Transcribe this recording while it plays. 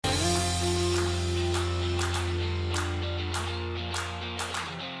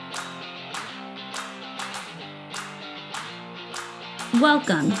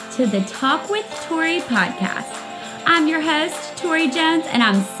welcome to the Talk with Tori podcast. I'm your host, Tori Jones, and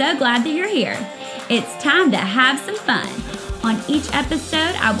I'm so glad that you're here. It's time to have some fun. On each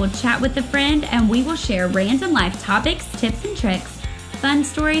episode, I will chat with a friend and we will share random life topics, tips and tricks, fun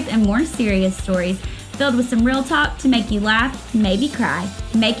stories, and more serious stories filled with some real talk to make you laugh, maybe cry,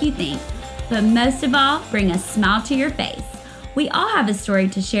 make you think, but most of all, bring a smile to your face. We all have a story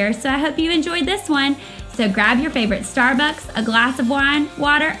to share, so I hope you enjoyed this one. So grab your favorite Starbucks, a glass of wine,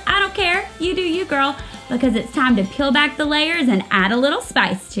 water, I don't care, you do you, girl, because it's time to peel back the layers and add a little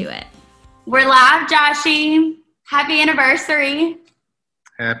spice to it. We're live, Joshy. Happy anniversary.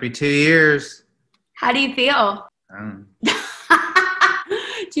 Happy 2 years. How do you feel? Do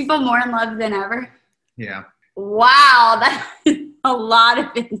you feel more in love than ever? Yeah. Wow, that's a lot of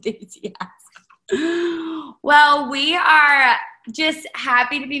enthusiasm. Well, we are just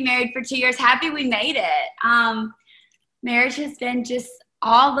happy to be married for 2 years. Happy we made it. Marriage has been just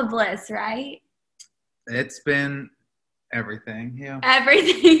all the bliss, right? It's been everything, yeah.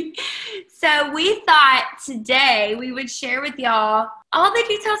 Everything. So we thought today we would share with y'all all the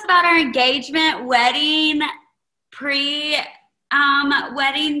details about our engagement, wedding, pre-wedding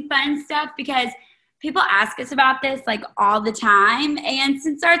fun stuff, because people ask us about this like all the time. And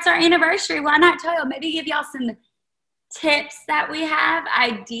since it's our anniversary, why not tell y'all? Maybe give y'all some tips that we have,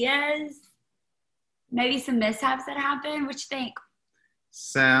 ideas, maybe some mishaps that happen. What you think?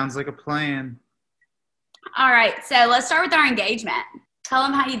 Sounds like a plan. All right, so let's start with our engagement. Tell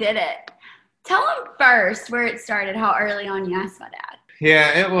them how you did it. Tell them first where it started, how early on you asked my dad.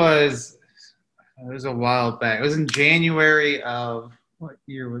 Yeah, it was a while back. It was in January of, what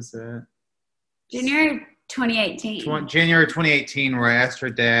year was that? January 2018. January 2018, where I asked her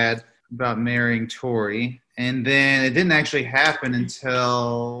dad about marrying Tori. And then it didn't actually happen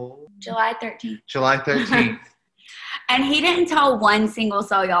until July 13th. July 13th. And he didn't tell one single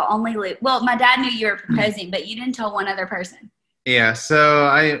soul, y'all. Only Luke. Well, my dad knew you were proposing, but you didn't tell one other person. Yeah, so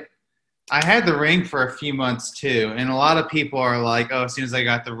I had the ring for a few months too. And a lot of people are like, oh, as soon as I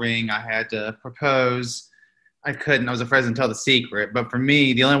got the ring, I had to propose. I couldn't. I was afraid to tell the secret. But for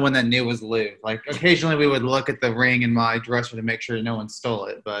me, the only one that knew was Lou. Like, occasionally we would look at the ring in my dresser to make sure no one stole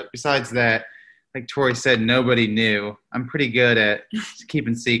it. But besides that, like Tori said, nobody knew. I'm pretty good at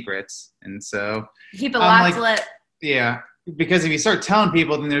keeping secrets. And so keep a locked lip. Yeah, because if you start telling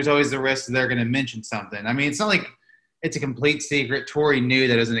people, then there's always the risk that they're going to mention something. I mean, it's not like it's a complete secret. Tori knew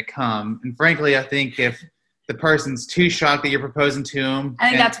that it was going to come. And frankly, I think if the person's too shocked that you're proposing to them. I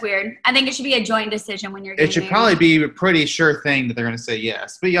think that's weird. I think it should be a joint decision when you're getting married. It should probably be a pretty sure thing that they're going to say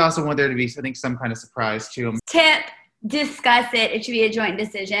yes. But you also want there to be, I think, some kind of surprise to them. Tip, discuss it. It should be a joint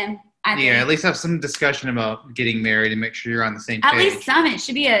decision. Yeah, at least have some discussion about getting married and make sure you're on the same page. At least some. It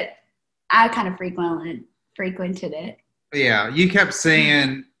should be I kind of frequented it. Yeah, you kept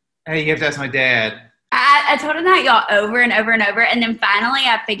saying, hey, you have to ask my dad. I told him that, y'all, over and over and over. And then finally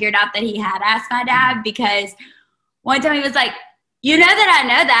I figured out that he had asked my dad because one time he was like, you know that I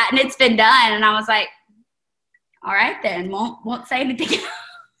know that and it's been done. And I was like, all right then, won't say anything.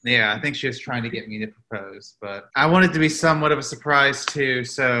 Yeah, I think she was trying to get me to propose. But I wanted to be somewhat of a surprise too,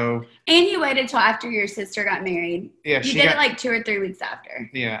 so. And you waited till after your sister got married. Yeah, you did it like 2 or 3 weeks after.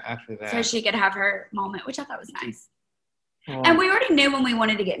 Yeah, after that. So she could have her moment, which I thought was nice. Well, and we already knew when we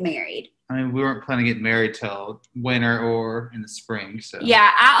wanted to get married. I mean, we weren't planning to get married till winter or in the spring. So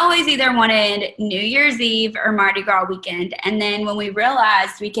yeah, I always either wanted New Year's Eve or Mardi Gras weekend. And then when we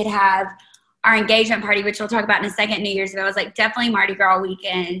realized we could have our engagement party, which we'll talk about in a second, New Year's ago, I was like, definitely Mardi Gras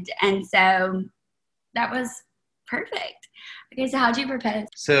weekend. And so that was perfect. Okay, so how'd you propose?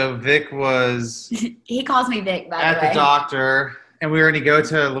 So Vic was... He calls me Vic, by the way. At the doctor. And we were going to go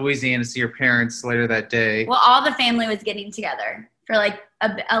to Louisiana to see your parents later that day. Well, all the family was getting together for like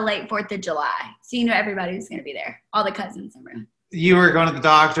a late 4th of July. So you know everybody was going to be there. All the cousins and everyone. You were going to the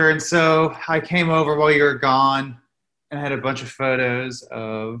doctor, and so I came over while you were gone and I had a bunch of photos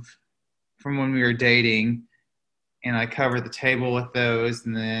from when we were dating, and I covered the table with those,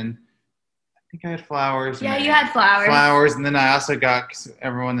 and then I think I had flowers. Yeah, you had flowers. Flowers, and then I also got, cause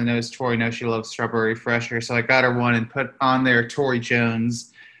everyone that knows Tori knows she loves Strawberry Fresher, so I got her one and put on there Tori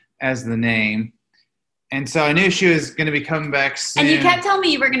Jones as the name. And so I knew she was going to be coming back soon. And you kept telling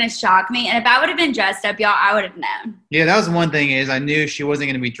me you were going to shock me, and if I would have been dressed up, y'all, I would have known. Yeah, that was one thing is I knew she wasn't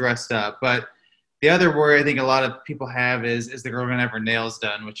going to be dressed up, but the other worry I think a lot of people have is the girl going to have her nails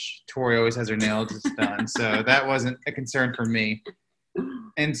done, which Tori always has her nails done. So that wasn't a concern for me.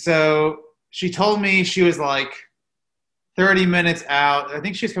 And so she told me she was like 30 minutes out. I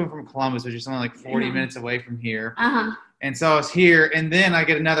think she was coming from Columbus, which is only like 40 minutes away from here. Uh-huh. And so I was here, and then I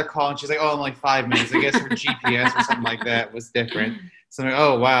get another call, and she's like, oh, I'm like 5 minutes. I guess her GPS or something like that was different. So I'm like,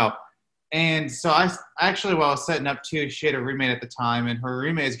 oh, wow. And so I actually, while I was setting up too, she had a roommate at the time, and her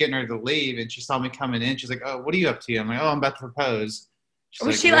roommate was getting ready to leave, and she saw me coming in. She's like, oh, what are you up to? I'm like, oh, I'm about to propose.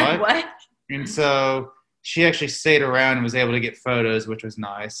 Was she like, what? And so she actually stayed around and was able to get photos, which was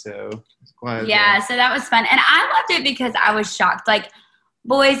nice. So I was glad. Yeah, so that was fun. And I loved it because I was shocked. Like,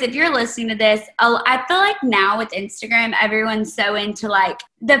 boys, if you're listening to this, I feel like now with Instagram, everyone's so into like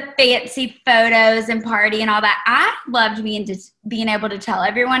the fancy photos and party and all that. I loved being able to tell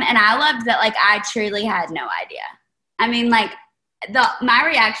everyone, and I loved that like I truly had no idea. I mean, like my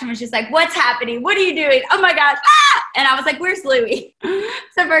reaction was just like, "What's happening? What are you doing? Oh my gosh!" Ah! And I was like, "Where's Louis?"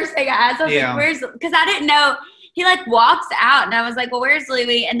 It's the first thing I asked. I was like, "Where's?" Because I didn't know. He like walks out, and I was like, "Well, where's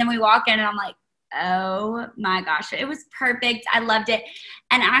Louis?" And then we walk in, and I'm like, oh my gosh, it was perfect. I loved it.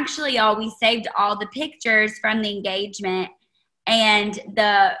 And actually, y'all, we saved all the pictures from the engagement and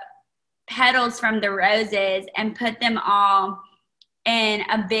the petals from the roses and put them all in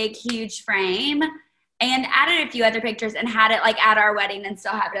a big, huge frame and added a few other pictures and had it like at our wedding and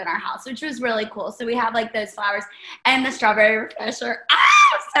still have it in our house, which was really cool. So we have like those flowers and the strawberry refresher.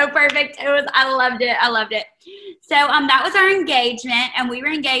 So perfect. I loved it. I loved it. So that was our engagement, and we were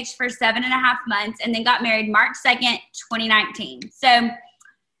engaged for 7.5 months and then got married March 2nd, 2019. So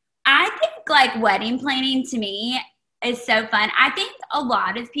I think like wedding planning to me is so fun. I think a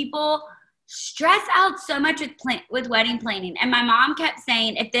lot of people stress out so much with wedding planning. And my mom kept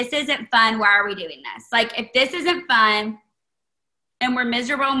saying, if this isn't fun, why are we doing this? Like, if this isn't fun and we're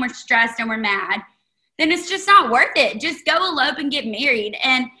miserable and we're stressed and we're mad, then it's just not worth it. Just go elope and get married.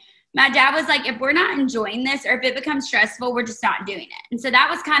 And my dad was like, if we're not enjoying this or if it becomes stressful, we're just not doing it. And so that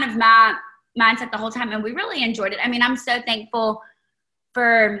was kind of my mindset the whole time. And we really enjoyed it. I mean, I'm so thankful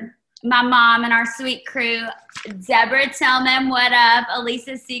for my mom and our sweet crew, Deborah Tillman, what up,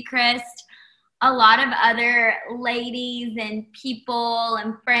 Elisa Seacrest, a lot of other ladies and people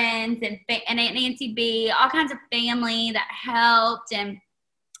and friends and Aunt Nancy B, all kinds of family that helped and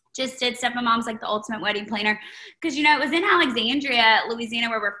just did stuff. My mom's like the ultimate wedding planner because, you know, it was in Alexandria, Louisiana,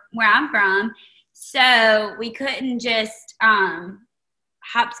 where I'm from. So we couldn't just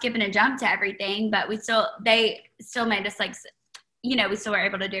hop, skip, and a jump to everything, but they still made us like, you know, we still were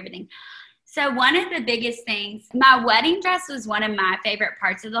able to do everything. So one of the biggest things, my wedding dress was one of my favorite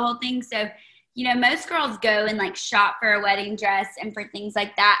parts of the whole thing. So, you know, most girls go and like shop for a wedding dress and for things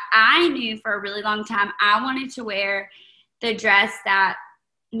like that. I knew for a really long time I wanted to wear the dress that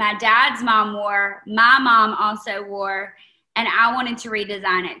my dad's mom wore, my mom also wore, and I wanted to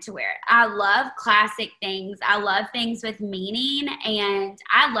redesign it to wear it. I love classic things. I love things with meaning, and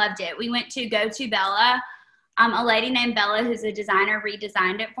I loved it. We went to Go To Bella. A lady named Bella, who's a designer,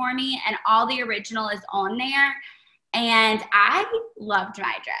 redesigned it for me, and all the original is on there, and I loved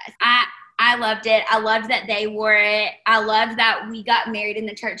my dress. I loved it. I loved that they wore it. I loved that we got married in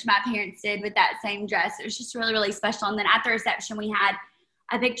the church my parents did with that same dress. It was just really, really special. And then at the reception, we had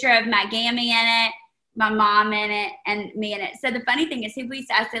a picture of my Gammy in it, my mom in it, and me in it. So the funny thing is, people used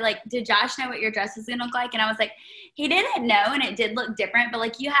to ask, like, did Josh know what your dress was going to look like? And I was like, he didn't know, and it did look different, but,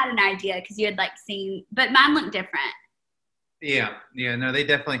 like, you had an idea because you had, like, seen, but mine looked different. Yeah, no, they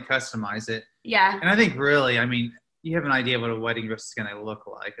definitely customize it. Yeah. And I think really, I mean, you have an idea what a wedding dress is going to look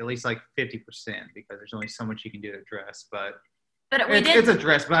like, at least like 50%, because there's only so much you can do to a dress. But it's a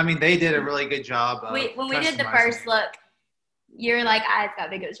dress. But I mean, they did a really good job. When we did the first look, your like eyes got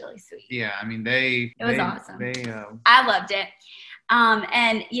big. It was really sweet. Yeah, I mean, it was awesome. I loved it.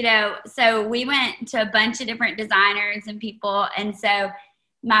 And you know, so we went to a bunch of different designers and people, and so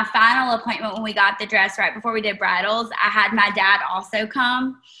my final appointment when we got the dress right before we did bridals, I had my dad also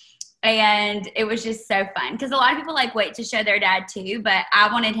come. And it was just so fun because a lot of people like wait to show their dad too, but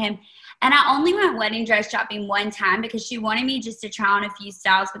I wanted him. And I only went wedding dress shopping one time because she wanted me just to try on a few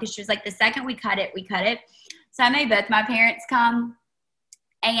styles because she was like, the second we cut it. So I made both my parents come,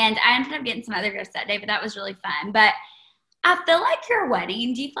 and I ended up getting some other gifts that day, but that was really fun. But I feel like your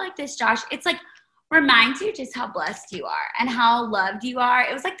wedding, do you feel like this, Josh? It's like reminds you just how blessed you are and how loved you are.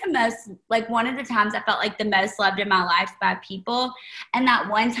 It was like the most, like one of the times I felt like the most loved in my life by people. And that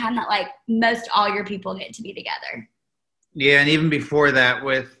one time that like most all your people get to be together. Yeah. And even before that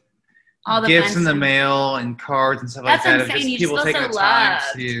with all the gifts in the mail and cards and stuff like that. Of just people taking the time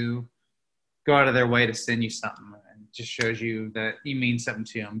to go out of their way to send you something. Just shows you that you mean something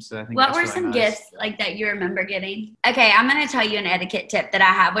to them. So I think what were really some gifts like that you remember getting? Okay, I'm going to tell you an etiquette tip that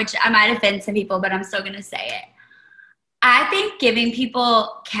I have, which I might offend some people, but I'm still going to say it. I think giving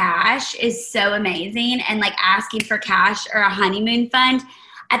people cash is so amazing, and like asking for cash or a honeymoon fund.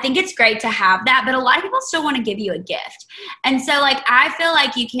 I think it's great to have that, but a lot of people still want to give you a gift. And so like I feel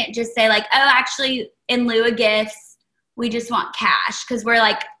like you can't just say like, oh, actually in lieu of gifts, we just want cash because we're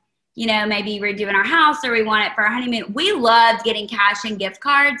like, you know, maybe we're doing our house or we want it for our honeymoon. We loved getting cash and gift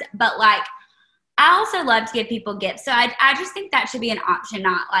cards, but like I also love to give people gifts. So I just think that should be an option,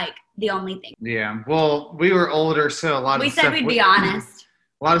 not like the only thing. Yeah. Well, we were older, so we said we'd be honest.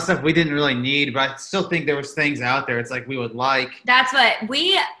 A lot of stuff we didn't really need, but I still think there was things out there. It's like we would like. That's what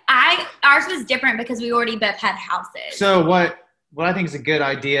ours was different because we already both had houses. So what I think is a good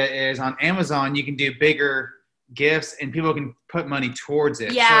idea is on Amazon, you can do bigger gifts and people can put money towards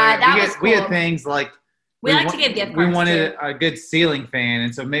it. Yeah, so was cool. We had things like we like to give gift cards. We wanted a good ceiling fan,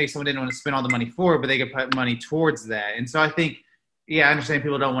 and so maybe someone didn't want to spend all the money for it, but they could put money towards that. And so I think, I understand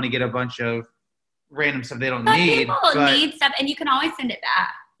people don't want to get a bunch of random stuff they don't need. People need stuff, and you can always send it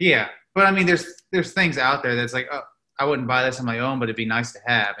back. Yeah, but I mean, there's things out there that's like, oh, I wouldn't buy this on my own, but it'd be nice to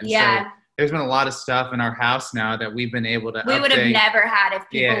have. And so there's been a lot of stuff in our house now that we've been able to. We would have never had if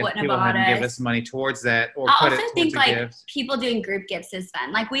people wouldn't have bought us. Give us money towards that, or I put also it think towards like gifts. People doing group gifts is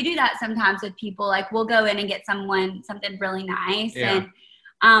fun. Like we do that sometimes with people. Like we'll go in and get someone something really nice, and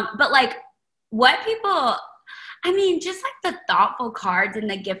but like what people. I mean, just like the thoughtful cards and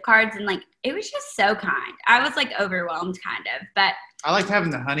the gift cards and like, it was just so kind. I was like overwhelmed kind of, but. I liked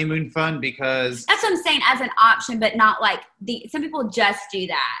having the honeymoon fund because. That's what I'm saying as an option, but not like some people just do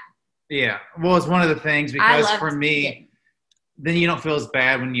that. Yeah. Well, it's one of the things because for me, then you don't feel as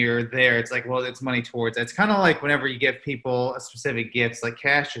bad when you're there. It's like, well, it's money towards it. It's kind of like whenever you give people a specific gifts, like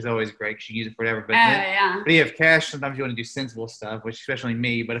cash is always great because you use it for whatever. But if you have cash, sometimes you want to do sensible stuff, which especially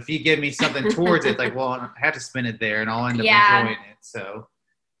me. But if you give me something towards it, like, well, I have to spend it there and I'll end up enjoying it. So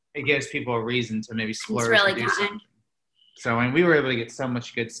it gives people a reason to maybe splurge. It's really and do kind. something. So, I mean, we were able to get so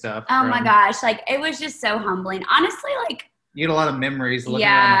much good stuff. Oh my gosh. Like, it was just so humbling. Honestly, like, you had a lot of memories looking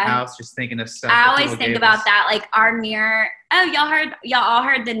around the house, just thinking of stuff. I always think about that, like our mirror. Oh, y'all all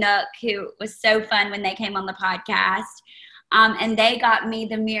heard the Nook, who was so fun when they came on the podcast. And they got me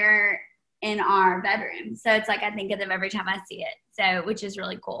the mirror in our bedroom. So it's like I think of them every time I see it. So, which is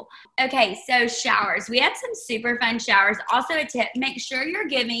really cool. Okay, so showers. We had some super fun showers. Also a tip, make sure you're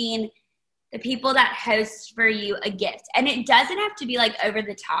giving the people that host for you a gift. And it doesn't have to be like over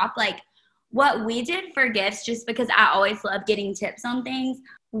the top. Like what we did for gifts, just because I always love getting tips on things,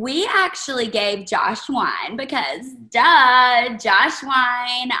 we actually gave Josh wine because Josh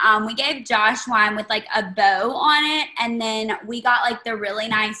wine. We gave Josh wine with like a bow on it. And then we got like the really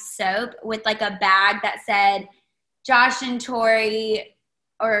nice soap with like a bag that said Josh and Tori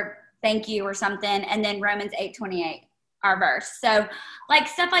or thank you or something. And then Romans 8:28, our verse. So like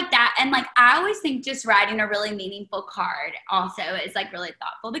stuff like that. And like, I always think just writing a really meaningful card also is like really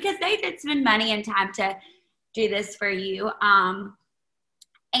thoughtful because they did spend money and time to do this for you.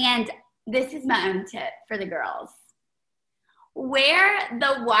 And this is my own tip for the girls. Wear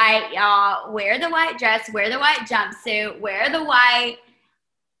the white, y'all. Wear the white dress. Wear the white jumpsuit. Wear the white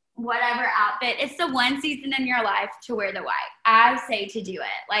whatever outfit. It's the one season in your life to wear the white. I say to do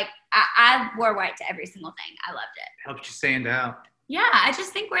it. Like, I wore white to every single thing. I loved it. Helps you stand out. Yeah, I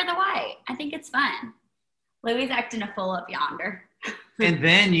just think wear the white. I think it's fun. Louie's acting a fool up yonder. And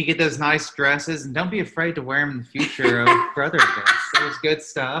then you get those nice dresses, and don't be afraid to wear them in the future for other events. There's good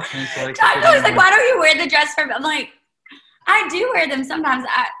stuff. And it's like, Todd's like, why don't you wear the dress for me? I'm like, I do wear them sometimes.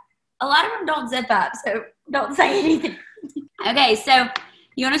 A lot of them don't zip up, so don't say anything. Okay, so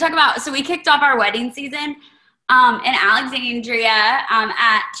you want to talk about, so we kicked off our wedding season in Alexandria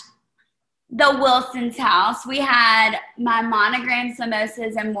at the Wilson's house. We had my monogram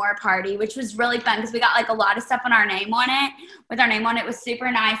samosas and more party, which was really fun because we got like a lot of stuff with our name on it. It was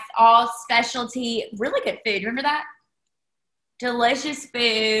super nice, all specialty, really good food. Remember that? Delicious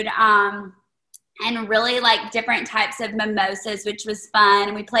food, and really like different types of mimosas, which was fun.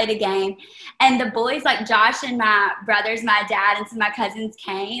 And we played a game. And the boys, like Josh and my brothers, my dad, and some of my cousins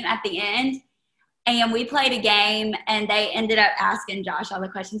came at the end. And we played a game, and they ended up asking Josh all the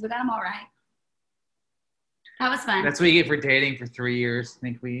questions. We got them all right. That was fun. That's what you get for dating for 3 years. I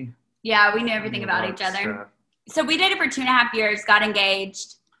think we knew everything about each other. So we dated for 2.5 years, got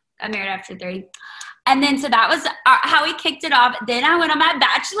engaged, got married after 3. And then, so that was how we kicked it off. Then I went on my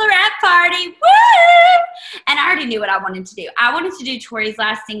bachelorette party. Woo! And I already knew what I wanted to do. I wanted to do Tori's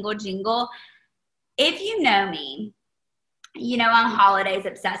last single jingle. If you know me, you know I'm holidays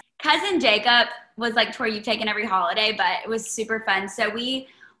obsessed. Cousin Jacob was like, Tori, you've taken every holiday, but it was super fun. So we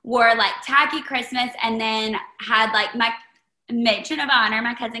wore like tacky Christmas, and then had like my matron of honor,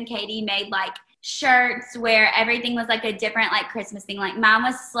 my cousin Katie, made like shirts where everything was like a different like Christmas thing. Like mine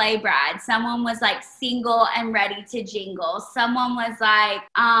was sleigh bride. Someone was like single and ready to jingle. Someone was like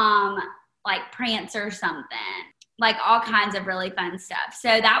Prancer or something. like all kinds of really fun stuff. So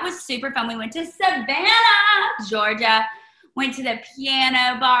that was super fun. We went to Savannah, Georgia, went to the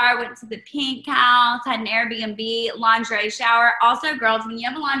piano bar, went to the Pink House, had an Airbnb, lingerie shower. Also, girls, when you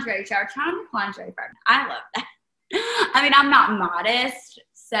have a lingerie shower, try on lingerie first. I love that. I mean, I'm not modest,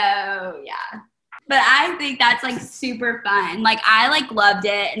 so yeah. But I think that's like super fun. Like I like loved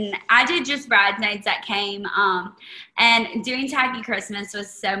it, and I did just bridesmaids that came. And doing Tacky Christmas was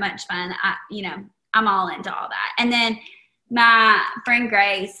so much fun. I'm all into all that. And then my friend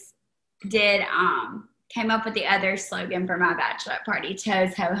Grace did came up with the other slogan for my bachelorette party,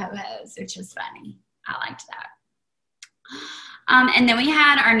 toes ho ho ho's, which was funny. I liked that. And then we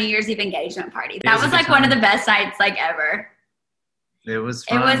had our New Year's Eve engagement party. That was like one of the best nights like ever. It was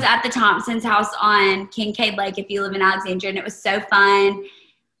fun. It was at the Thompson's house on Kincaid Lake if you live in Alexandria, and it was so fun.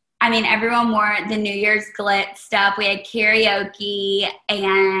 I mean, everyone wore the New Year's glitz stuff. We had karaoke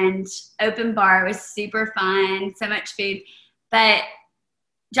and open bar. It was super fun, so much food. But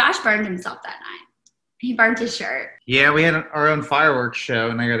Josh burned himself that night. He burnt his shirt. Yeah, we had our own fireworks show,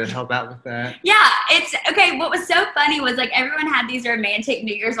 and I got to help out with that. Yeah, it's okay. What was so funny was like everyone had these romantic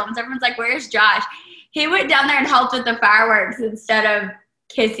New Year's ones. Everyone's like, "Where's Josh?" He went down there and helped with the fireworks instead of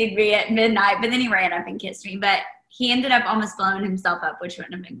kissing me at midnight. But then he ran up and kissed me. But he ended up almost blowing himself up, which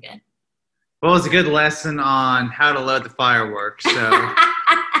wouldn't have been good. Well, it was a good lesson on how to load the fireworks. So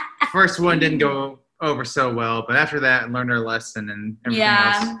first one didn't go over so well, but after that, I learned our lesson and everything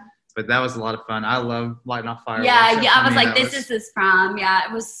else. But that was a lot of fun. I love lighting off fireworks. Yeah. I was like, this is his prom. Yeah,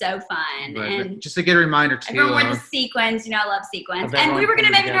 it was so fun. But just a good reminder, too. Everyone wore the sequins. I love sequins. And we were going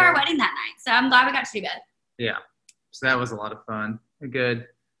to maybe do our wedding that night. So I'm glad we got to do both. Yeah. So that was a lot of fun. A good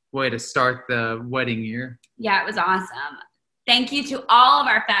way to start the wedding year. Yeah, it was awesome. Thank you to all of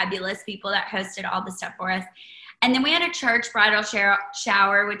our fabulous people that hosted all the stuff for us. And then we had a church bridal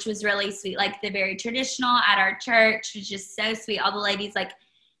shower, which was really sweet. Like the very traditional at our church. It was just so sweet. All the ladies like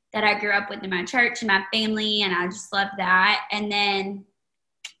that I grew up with in my church and my family, and I just loved that. And then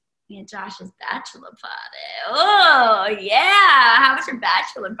we had Josh's bachelor party. Oh, yeah. How was your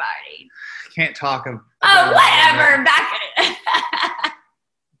bachelor party? Can't talk about whatever.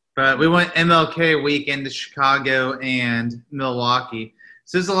 But we went MLK weekend to Chicago and Milwaukee.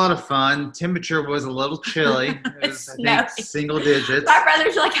 So it was a lot of fun. Temperature was a little chilly. It was, I think, single digits. My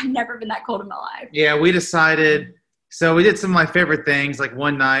brothers are like, I've never been that cold in my life. Yeah, we decided. So we did some of my favorite things. Like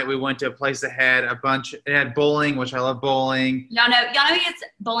one night we went to a place that had it had bowling, which I love bowling. Y'all know he gets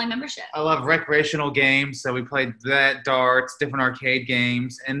bowling membership. I love recreational games. So we played that, darts, different arcade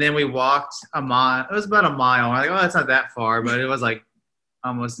games. And then we walked a mile. It was about a mile. I'm like, oh, that's not that far. But it was like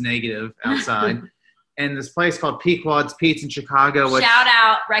almost negative outside. And this place called Pequod's Pizza in Chicago. Which shout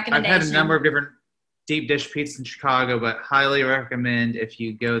out, recommendation. I've had a number of different deep dish pizzas in Chicago, but highly recommend if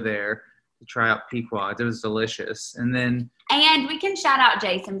you go there. Try out Pequod's. It was delicious. And we can shout out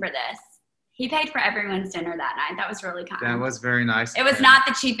Jason for this. He paid for everyone's dinner that night. That was really kind. That was very nice. It was not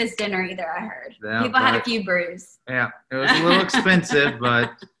the cheapest dinner either, I heard. Yeah, people had a few brews. Yeah, it was a little expensive,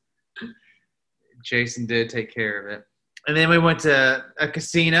 but Jason did take care of it. And then we went to a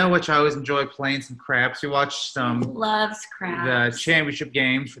casino, which I always enjoy playing some craps. We watched some loves craps. The championship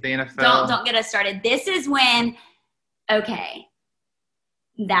games for the NFL. Don't get us started. This is when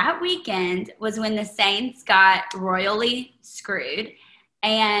that weekend was when the Saints got royally screwed,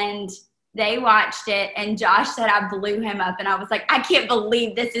 and they watched it, and Josh said I blew him up, and I was like, I can't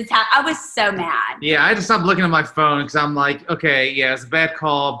believe this is how – I was so mad. Yeah, I had to stop looking at my phone because I'm like, okay, yeah, it's a bad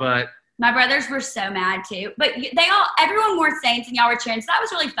call, but – my brothers were so mad too. But everyone wore Saints, and y'all were cheering, so that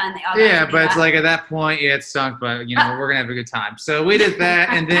was really fun. But it's like at that point, yeah, it stunk, but, we're going to have a good time. So we did that,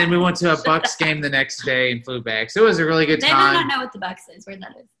 and then we went to a Bucs game the next day and flew back. So it was a really good time. They do not know what the Bucs is, where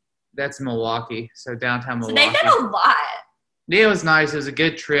that is. That's Milwaukee, so downtown Milwaukee. So they did a lot. Yeah, it was nice. It was a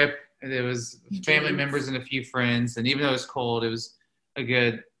good trip. There was family members and a few friends, and even though it was cold, it was a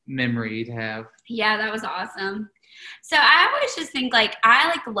good memory to have. Yeah, that was awesome. So I always just think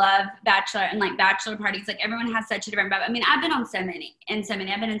I love bachelor and bachelor parties. Everyone has such a different vibe. I mean, I've been on so many. I've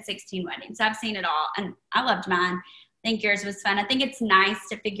been in 16 weddings. So I've seen it all, and I loved mine. I think yours was fun. I think it's nice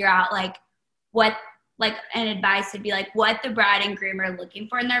to figure out what an advice would be what the bride and groom are looking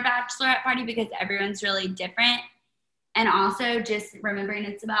for in their bachelorette party, because everyone's really different. And also just remembering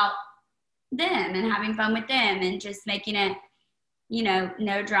it's about them and having fun with them and just making it,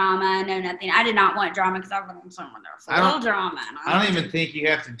 no drama, no nothing. I did not want drama because I wanted someone there was a little drama. I don't even think you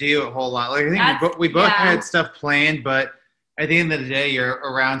have to do a whole lot. I think we both had stuff planned, but at the end of the day, you're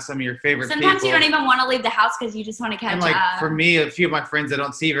around some of your favorite people. Sometimes you don't even want to leave the house because you just want to catch and like up. For me, a few of my friends I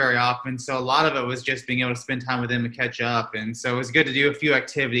don't see very often, so a lot of it was just being able to spend time with them and catch up. And so it was good to do a few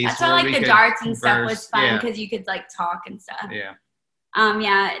activities. That's why like the darts and stuff was fun because you could like talk and stuff. Yeah.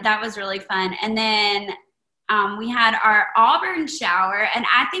 Yeah, that was really fun. And then we had our Auburn shower, and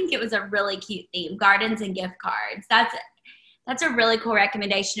I think it was a really cute theme, gardens and gift cards. That's a really cool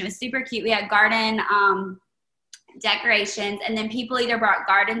recommendation. It was super cute. We had garden decorations, and then people either brought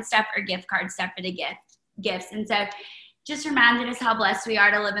garden stuff or gift card stuff for the gifts. And so just reminded us how blessed we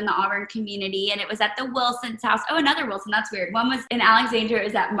are to live in the Auburn community. And it was at the Wilson's house. Oh, another Wilson. That's weird. One was in Alexandria. It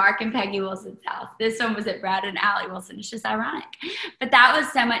was at Mark and Peggy Wilson's house. This one was at Brad and Allie Wilson. It's just ironic. But that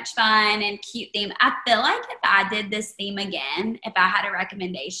was so much fun and cute theme. I feel like if I did this theme again, if I had a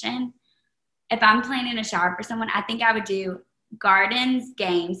recommendation, if I'm planning a shower for someone, I think I would do gardens,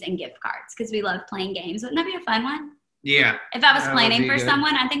 games, and gift cards because we love playing games. Wouldn't that be a fun one? Yeah. If I was planning for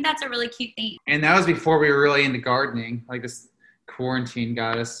someone, I think that's a really cute thing. And that was before we were really into gardening. Like this quarantine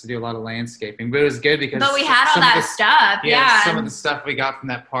got us to do a lot of landscaping. But it was good because we had all that stuff. Yeah. Some of the stuff we got from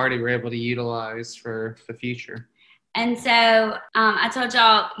that party we were able to utilize for the future. And so I told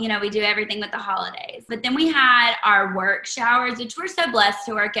y'all, we do everything with the holidays. But then we had our work showers, which we're so blessed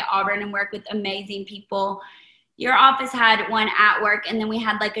to work at Auburn and work with amazing people. Your office had one at work, and then we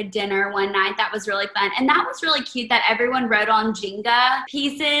had like a dinner one night. That was really fun. And that was really cute that everyone wrote on Jenga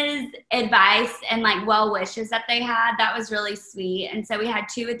pieces, advice, and like well wishes that they had. That was really sweet. And so we had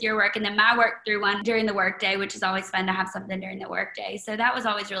 2 with your work, and then my work threw one during the workday, which is always fun to have something during the workday. So that was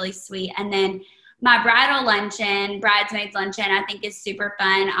always really sweet. And then my bridal luncheon, bridesmaids luncheon, I think is super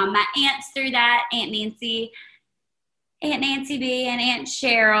fun. My aunts threw that, Aunt Nancy B and Aunt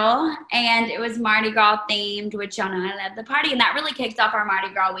Cheryl, and it was Mardi Gras themed, which y'all know I love the party, and that really kicked off our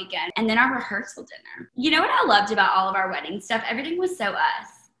Mardi Gras weekend. And then our rehearsal dinner. You know what I loved about all of our wedding stuff? Everything was so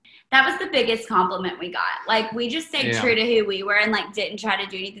us. That was the biggest compliment we got. Like, we just stayed true to who we were and like didn't try to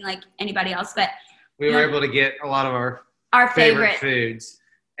do anything like anybody else. But we were able to get a lot of our favorite foods.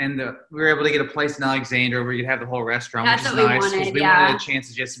 And we were able to get a place in Alexandria where you could have the whole restaurant, which is nice. Because we wanted a chance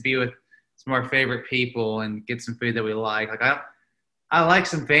to just be with some of our favorite people and get some food that we like. Like I like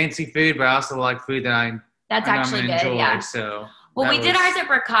some fancy food, but I also like food that I'm actually good. Enjoy, yeah. So we did ours at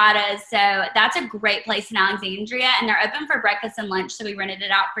Bricata's, so that's a great place in Alexandria, and they're open for breakfast and lunch. So we rented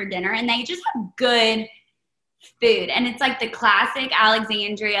it out for dinner, and they just have good food, and it's like the classic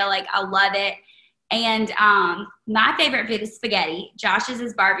Alexandria. Like I love it. And my favorite food is spaghetti. Josh's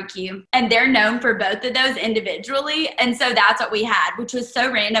is barbecue. And they're known for both of those individually. And so that's what we had, which was so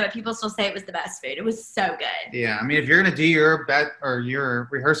random, but people still say it was the best food. It was so good. Yeah. I mean, if you're going to do your your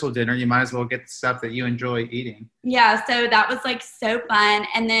rehearsal dinner, you might as well get the stuff that you enjoy eating. Yeah. So that was like so fun.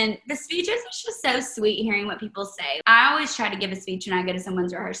 And then the speeches was just so sweet hearing what people say. I always try to give a speech when I go to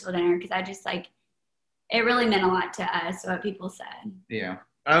someone's rehearsal dinner because I just like, it really meant a lot to us what people said. Yeah.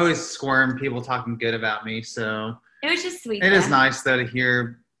 I always squirm people talking good about me, so it was just sweet. It is nice though to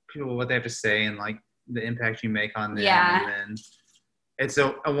hear people what they have to say and like the impact you make on them. Yeah. And it's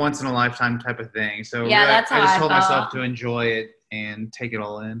a once in a lifetime type of thing. So yeah, really, that's how I just told myself to enjoy it and take it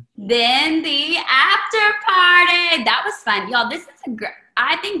all in. Then the after party. That was fun. Y'all, this is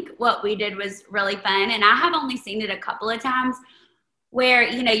I think what we did was really fun, and I have only seen it a couple of times where,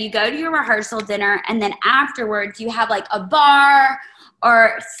 you go to your rehearsal dinner and then afterwards you have like a bar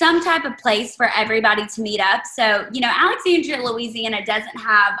or some type of place for everybody to meet up. So, Alexandria, Louisiana doesn't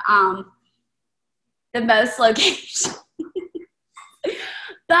have the most locations.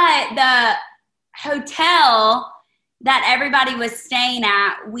 But the hotel that everybody was staying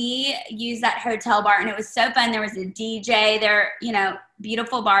at, we used that hotel bar, and it was so fun. There was a DJ there,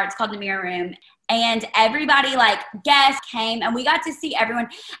 beautiful bar. It's called the Mirror Room. And everybody, like, guests came, and we got to see everyone.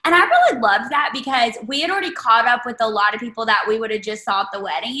 And I really loved that because we had already caught up with a lot of people that we would have just saw at the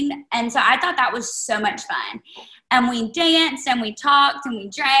wedding. And so I thought that was so much fun. And we danced, and we talked, and we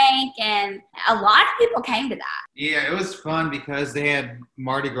drank, and a lot of people came to that. Yeah, it was fun because they had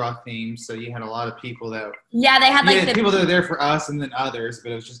Mardi Gras themes, so you had a lot of people that... Yeah, they had, like, people that were there for us and then others,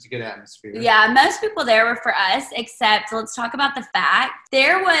 but it was just a good atmosphere. Yeah, most people there were for us, except, let's talk about the fact,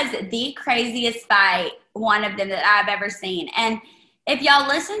 there was the craziest fight, one of them that I've ever seen. And if y'all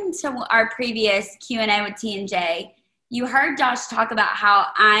listened to our previous Q&A with T&J, you heard Josh talk about how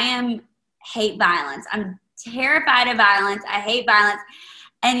I hate violence. I'm terrified of violence. I hate violence.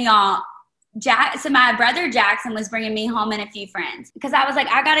 And y'all, so my brother Jackson was bringing me home and a few friends because I was like,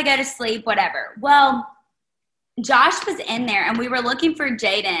 I got to go to sleep, whatever. Well, Josh was in there, and we were looking for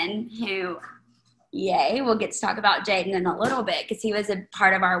Jaden, who Yay. We'll get to talk about Jaden in a little bit because he was a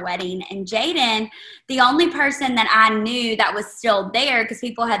part of our wedding. And Jaden, the only person that I knew that was still there because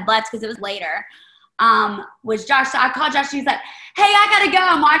people had left because it was later, was Josh. So I called Josh and he was like, hey, I got to go.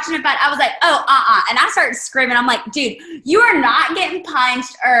 I'm watching it. But I was like, oh, And I started screaming. I'm like, dude, you are not getting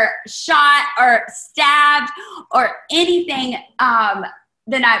punched or shot or stabbed or anything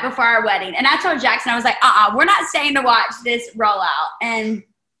the night before our wedding. And I told Jackson, I was like, we're not staying to watch this rollout.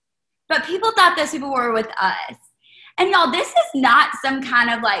 But people thought those people were with us. And y'all, this is not some kind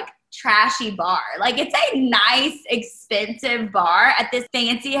of like trashy bar. Like it's a nice, expensive bar at this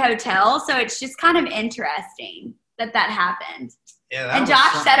fancy hotel. So it's just kind of interesting that happened. Yeah, and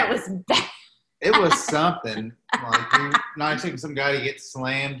Josh said it was bad. It was something. Like you're not expecting some guy to get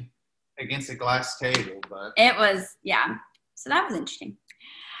slammed against a glass table, but it was, yeah. So that was interesting.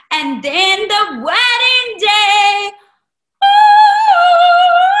 And then the wedding day.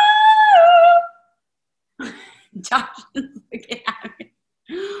 Josh is looking at me.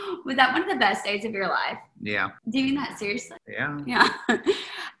 Was that one of the best days of your life? Yeah. Do you mean that seriously? Yeah. Yeah.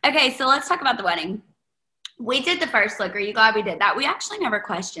 Okay, so let's talk about the wedding. We did the first look. Are you glad we did that? We actually never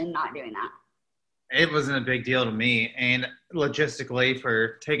questioned not doing that. It wasn't a big deal to me. And logistically,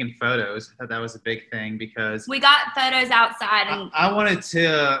 for taking photos, I thought that was a big thing because we got photos outside. And I wanted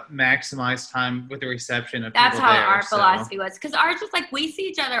to maximize time with the reception of that's people how there, our philosophy was. Because ours was like, we see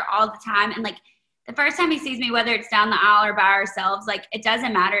each other all the time. And like, the first time he sees me, whether it's down the aisle or by ourselves, like it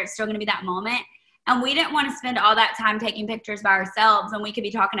doesn't matter. It's still going to be that moment. And we didn't want to spend all that time taking pictures by ourselves when we could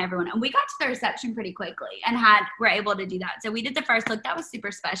be talking to everyone. And we got to the reception pretty quickly and were able to do that. So we did the first look. That was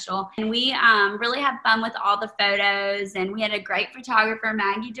super special. And we really had fun with all the photos. And we had a great photographer,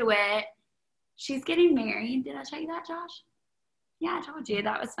 Maggie DeWitt. She's getting married. Did I tell you that, Josh? Yeah, I told you.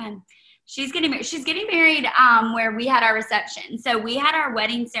 That was fun. She's getting married. She's getting married where we had our reception. So we had our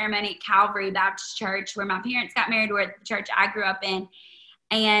wedding ceremony at Calvary Baptist Church where my parents got married, where the church I grew up in.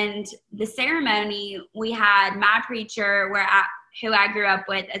 And the ceremony, we had my preacher who I grew up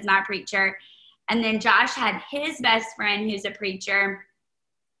with as my preacher. And then Josh had his best friend who's a preacher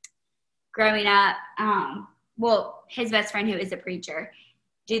growing up. His best friend who is a preacher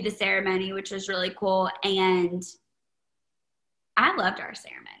do the ceremony, which was really cool. And I loved our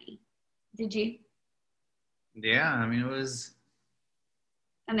ceremony. Did you? Yeah, I mean, it was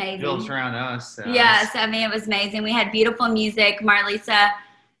amazing. Built around us. So yes, I mean, it was amazing. We had beautiful music. Marlisa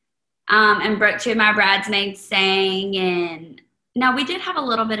and Brooke, two of my bridesmaids, sang. And now we did have a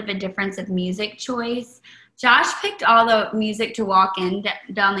little bit of a difference of music choice. Josh picked all the music to walk in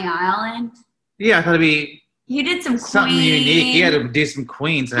down the aisle in. Yeah, I thought it'd be you did some something Queen. unique. You had to do some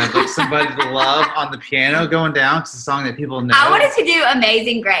Queens and have like somebody to love on the piano going down. It's a song that people know. I wanted to do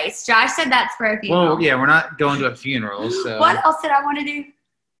Amazing Grace. Josh said that's for a funeral. Well, yeah, we're not going to a funeral. So what else did I want to do?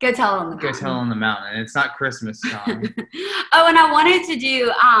 Go Tell It on the Mountain. Go Tell It on the Mountain. It's not Christmas time. Oh, and I wanted to do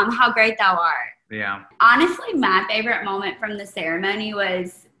How Great Thou Art. Yeah. Honestly, my favorite moment from the ceremony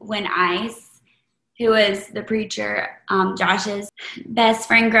was when Ice, who was the preacher, Josh's best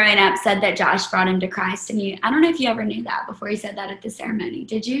friend growing up, said that Josh brought him to Christ. And I don't know if you ever knew that before he said that at the ceremony.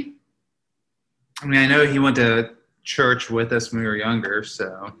 Did you? I mean, I know he went to church with us when we were younger,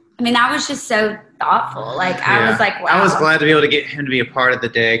 so. I mean, that was just so thoughtful. Like, I was like, wow. I was glad to be able to get him to be a part of the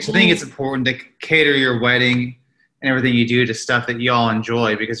day. Because I think it's important to cater your wedding and everything you do to stuff that you all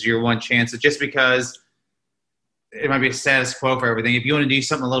enjoy, because you're one chance. Just because it might be a status quo for everything, if you want to do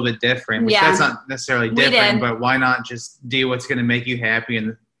something a little bit different, which that's not necessarily different, but why not just do what's going to make you happy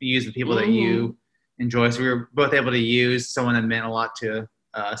and use the people that you enjoy? So we were both able to use someone that meant a lot to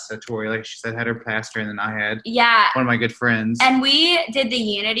us. Tori, like she said, had her pastor, and then I had one of my good friends. And we did the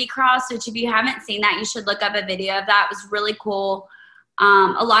Unity Cross, which if you haven't seen that, you should look up a video of that. It was really cool.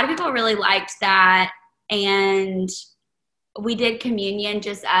 A lot of people really liked that. And we did communion,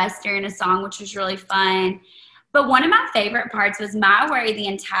 just us, during a song, which was really fun. But one of my favorite parts was my worry the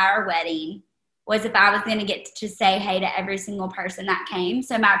entire wedding was if I was going to get to say hey to every single person that came.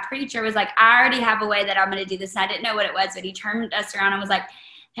 So my preacher was like, I already have a way that I'm going to do this. And I didn't know what it was, but he turned us around and was like,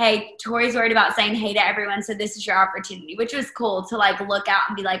 hey, Tori's worried about saying hey to everyone, so this is your opportunity, which was cool to like look out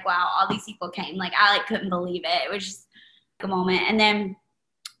and be like, wow, all these people came. Like I couldn't believe it. It was just a moment. And then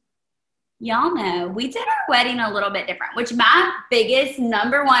y'all know we did our wedding a little bit different, which my biggest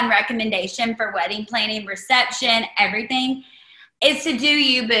number one recommendation for wedding planning, reception, everything is to do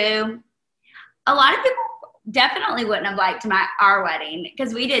you, boo. A lot of people definitely wouldn't have liked our wedding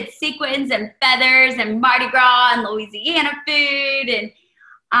because we did sequins and feathers and Mardi Gras and Louisiana food and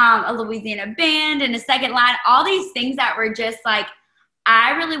a Louisiana band and a second line, all these things that were just like,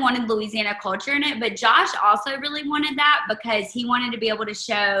 I really wanted Louisiana culture in it, but Josh also really wanted that because he wanted to be able to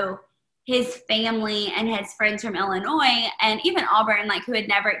show his family and his friends from Illinois and even Auburn, like, who had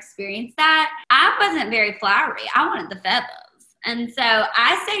never experienced that, I wasn't very flowery. I wanted the feathers. And so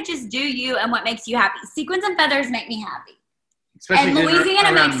I say just do you and what makes you happy. Sequins and feathers make me happy. Especially and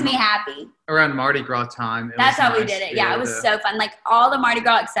Louisiana makes me happy. Around Mardi Gras time. That's how we did it. Yeah, it was so fun. Like, all the Mardi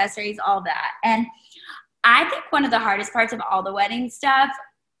Gras accessories, all that. And I think one of the hardest parts of all the wedding stuff,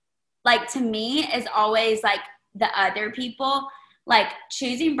 like, to me, is always, like, the other people. Like,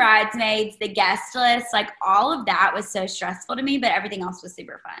 choosing bridesmaids, the guest list, like, all of that was so stressful to me, but everything else was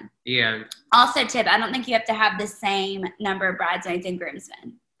super fun. Yeah. Also, tip, I don't think you have to have the same number of bridesmaids and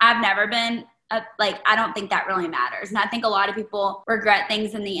groomsmen. I've never been, I don't think that really matters. And I think a lot of people regret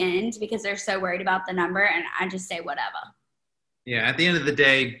things in the end because they're so worried about the number, and I just say whatever. Yeah, at the end of the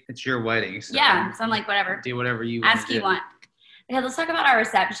day, it's your wedding. So yeah, so I'm like, whatever. Do whatever you want. Ask you want. Okay, let's talk about our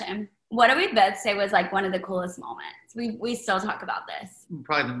reception. What do we both say was, like, one of the coolest moments? We still talk about this.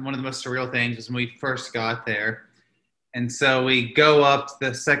 Probably one of the most surreal things was when we first got there. And so we go up to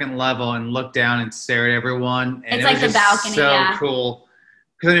the second level and look down and stare at everyone. And it's like the balcony, so yeah. cool.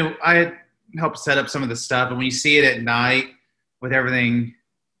 Because I had helped set up some of the stuff. And when you see it at night with everything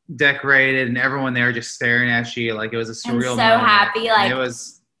decorated and everyone there just staring at you, like, it was a surreal moment. Happy. Like, and it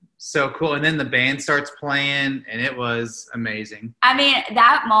was so cool. And then the band starts playing, and it was amazing. I mean,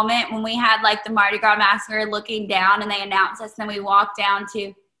 that moment when we had, like, the Mardi Gras Massacre looking down and they announced us, and then we walked down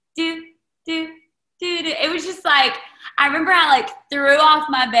to do. It was just like, I remember I, like, threw off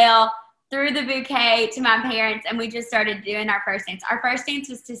my veil, threw the bouquet to my parents, and we just started doing our first dance. Our first dance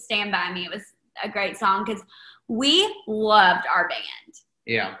was to Stand By Me. It was a great song because we loved our band.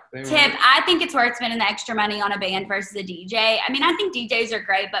 Yeah. Tip, I think it's worth spending the extra money on a band versus a DJ. I mean, I think DJs are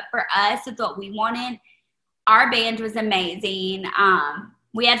great, but for us, it's what we wanted. Our band was amazing.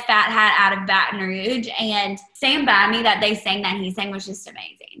 We had Fat Hat out of Baton Rouge, and Stand By Me that they sang that he sang was just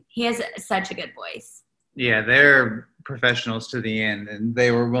amazing. He has such a good voice. Yeah, they're professionals to the end, and they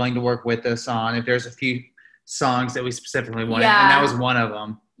were willing to work with us on if there's a few songs that we specifically wanted, and that was one of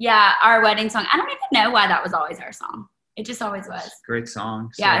them. Yeah, our wedding song. I don't even know why that was always our song. It just always was. Great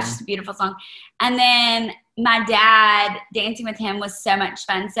song. Yeah, it's just a beautiful song. And then my dad, dancing with him was so much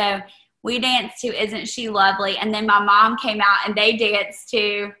fun. So we danced to Isn't She Lovely? And then my mom came out and they danced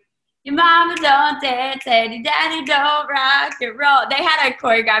to Your Mama Don't Dance, and Your Daddy Don't Rock and Roll. They had a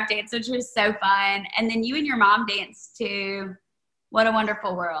choreographed dance, which was so fun. And then you and your mom danced to What a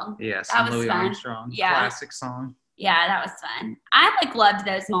Wonderful World. Yes, that was Louis fun. Armstrong. Yeah. Classic song. Yeah, that was fun. I, like, loved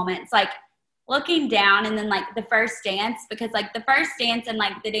those moments. Like, looking down and then, like, the first dance, because, like, the first dance and,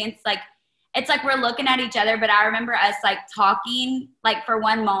 like, the dance, like, it's like we're looking at each other, but I remember us, like, talking, like, for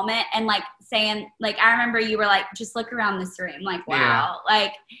one moment and, like, saying, like, I remember you were like, just look around this room, like, wow. Yeah.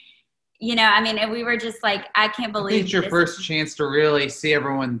 Like, you know, I mean, and we were just like, I can't believe it's your first chance to really see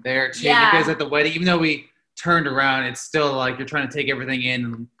everyone there too, because at the wedding, even though we turned around, it's still like you're trying to take everything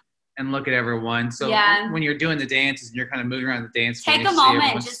in and look at everyone. So when you're doing the dances and you're kind of moving around the dance floor, take a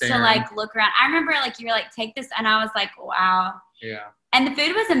moment just staring. To, like, look around. I remember, like, you were like, take this, and I was like, wow. Yeah. And the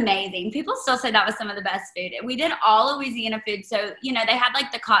food was amazing. People still say that was some of the best food. We did all Louisiana food. So, you know, they had,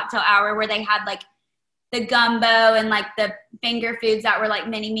 like, the cocktail hour where they had, like, the gumbo and, like, the finger foods that were, like,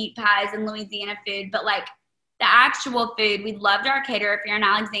 mini meat pies and Louisiana food. But, like, the actual food, we loved our caterer. If you're in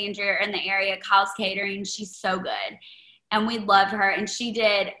Alexandria or in the area, Kyle's Catering, she's so good. And we loved her. And she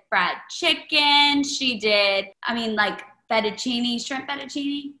did fried chicken. She did, I mean, like, fettuccine, shrimp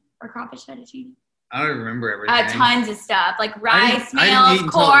fettuccine or crawfish fettuccine. I don't remember everything. Tons of stuff, like rice meals,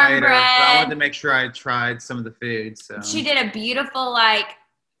 cornbread. I wanted to make sure I tried some of the food. So she did a beautiful, like,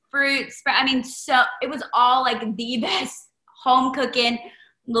 fruit spread. I mean, so it was all, like, the best home cooking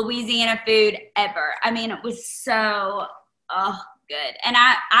Louisiana food ever. I mean, it was so good. And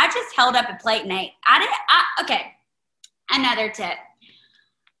I just held up a plate and ate. Okay. Another tip.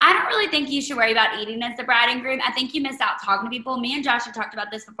 I don't really think you should worry about eating as the bride and groom. I think you miss out talking to people. Me and Josh have talked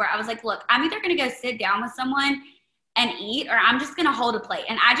about this before. I was like, look, I'm either going to go sit down with someone and eat, or I'm just going to hold a plate.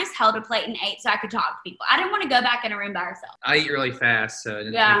 And I just held a plate and ate so I could talk to people. I didn't want to go back in a room by ourselves. I eat really fast, so it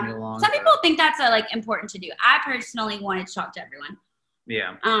didn't take me long. Some people think that's important to do. I personally wanted to talk to everyone.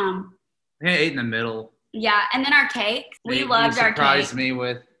 Yeah. I ate in the middle. Yeah, and then our cakes. We loved our cakes. Surprised me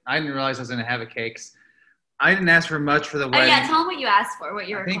with. I didn't realize I was going to have a cakes. I didn't ask for much for the wedding. Oh, yeah, tell them what you asked for, what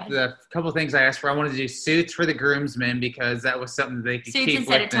you requested. I think the couple of things I asked for, I wanted to do suits for the groomsmen because that was something that they could keep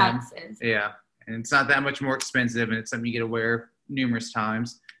with them. Suits instead of tuxes. Yeah, and it's not that much more expensive, and it's something you get to wear numerous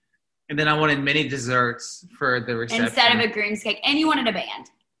times. And then I wanted mini desserts for the reception. Instead of a groom's cake. And you wanted a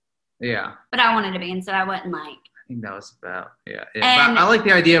band. Yeah. But I wanted a band, so I wouldn't like. think that was about, yeah. But And- I like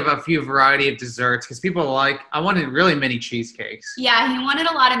the idea of a few variety of desserts because people I wanted really mini cheesecakes. Yeah, he wanted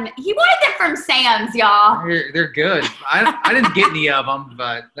a lot of, he wanted them from Sam's, y'all. They're good. I didn't get any of them,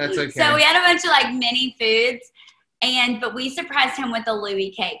 but that's okay. So we had a bunch of like mini foods, but we surprised him with a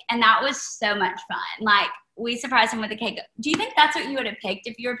Louis cake, and that was so much fun. Like, we surprised him with a cake. Do you think that's what you would have picked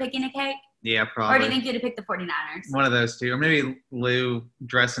if you were picking a cake? Yeah, probably. Or do you think you'd have picked the 49ers? One of those two. Or maybe Lou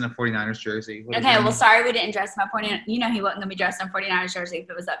dressed in a 49ers jersey. Okay, well, sorry we didn't dress my 49ers. You know he wasn't going to be dressed in a 49ers jersey if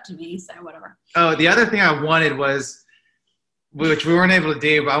it was up to me, so whatever. Oh, the other thing I wanted was, which we weren't able to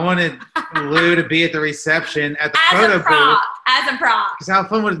do, but I wanted Lou to be at the reception at the photo booth. As a prop. Because how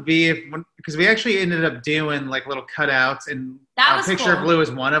fun would it be because we actually ended up doing like little cutouts, and That a was picture cool. of Lou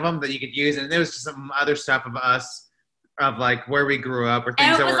was one of them that you could use, and there was just some other stuff of us, of like where we grew up or things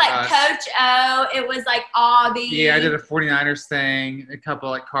And it that was were like us. Coach O. It was like Aubie. Yeah, I did a 49ers thing, a couple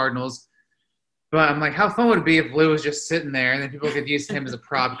like Cardinals. But I'm like, how fun would it be if Lou was just sitting there and then people could use him as a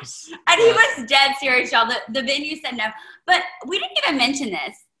prop? And he was dead serious, y'all. The venue said no. But we didn't even mention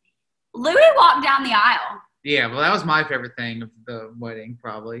this. Louis walked down the aisle. Yeah, well, that was my favorite thing of the wedding,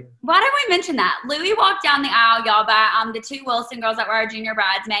 probably. Why didn't we mention that? Louis walked down the aisle, y'all, by the two Wilson girls that were our junior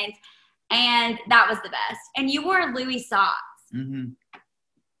bridesmaids. And that was the best. And you wore Louis socks. Mm-hmm.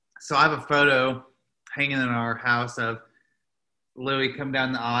 So I have a photo hanging in our house of Louis come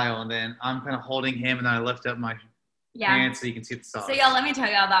down the aisle, and then I'm kind of holding him, and then I lift up my hand so you can see the socks. So, y'all, let me tell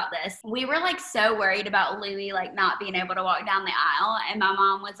y'all about this. We were, like, so worried about Louis, like, not being able to walk down the aisle. And my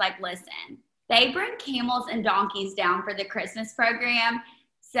mom was like, listen, they bring camels and donkeys down for the Christmas program.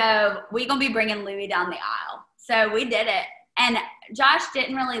 So we going to be bringing Louis down the aisle. So we did it. And Josh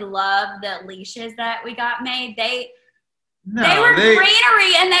didn't really love the leashes that we got made. They were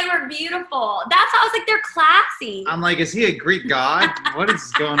greenery and they were beautiful. That's how I was like, they're classy. I'm like, is he a Greek god? What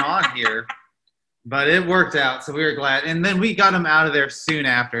is going on here? But it worked out, so we were glad. And then we got him out of there soon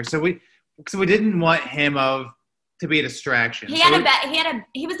after. So we didn't want him to be a distraction. He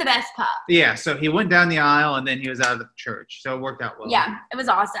was the best pup. Yeah, so he went down the aisle and then he was out of the church. So it worked out well. Yeah, it was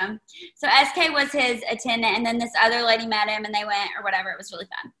awesome. So SK was his attendant, and then this other lady met him and they went or whatever. It was really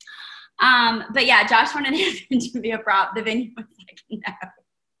fun. But yeah, Josh wanted him to be a prop. The venue was like, no.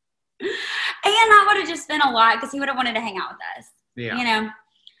 And that would have just been a lot because he would have wanted to hang out with us. Yeah. You know?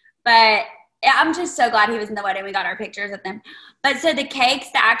 But I'm just so glad he was in the wedding. We got our pictures with him. But so the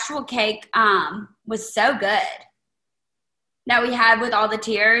actual cake was so good that we had with all the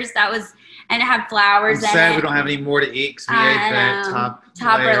tiers. And it had flowers in it. I'm sad we don't have any more to eat because we ate that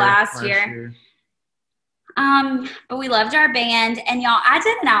topper last year. But we loved our band, and y'all, I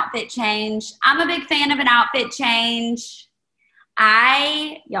did an outfit change. I'm a big fan of an outfit change.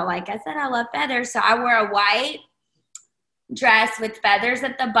 Like I said, I love feathers. So I wore a white dress with feathers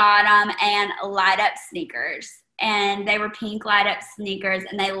at the bottom and light up sneakers. And they were pink light up sneakers,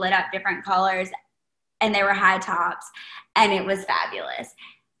 and they lit up different colors, and they were high tops, and it was fabulous.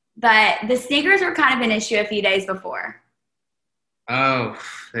 But the sneakers were kind of an issue a few days before. Oh,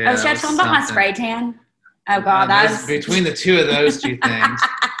 yeah. Should I tell them about my spray tan? Oh, God. That was between the two of those two things.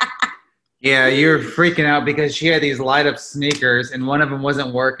 Yeah, you were freaking out because she had these light up sneakers and one of them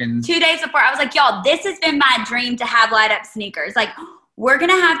wasn't working. 2 days before, I was like, y'all, this has been my dream to have light up sneakers. Like, we're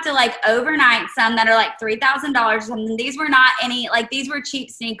going to have to, like, overnight some that are, like, $3,000 or something. These were not these were cheap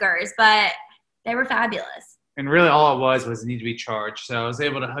sneakers, but they were fabulous. And really all it was need to be charged. So I was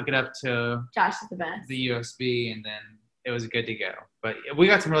able to hook it up to Josh is the best. The USB, and then it was good to go. But we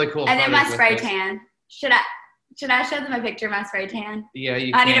got some really cool And then my photos spray with tan. Should I show them a picture of my spray tan? Yeah,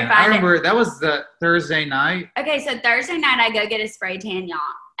 you I can. need to find I remember that was the Thursday night. Okay, so Thursday night I go get a spray tan, y'all.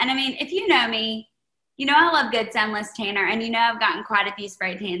 And I mean, if you know me, you know I love good sunless tanner, and you know I've gotten quite a few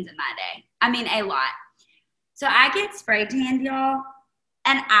spray tans in my day. I mean, a lot. So I get spray tanned, y'all,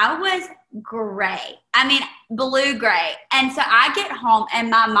 and I was gray. I mean, blue gray. And so I get home, and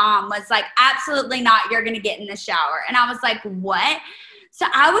my mom was like, absolutely not, you're going to get in the shower. And I was like, what? So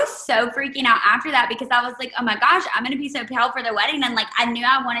I was so freaking out after that because I was like, oh my gosh, I'm going to be so pale for the wedding. And like, I knew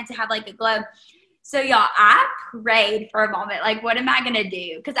I wanted to have like a glow. So y'all, I prayed for a moment. Like, what am I going to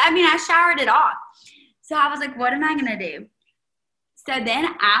do? Because I mean, I showered it off. So I was like, what am I going to do? So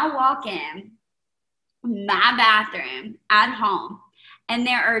then I walk in my bathroom at home, and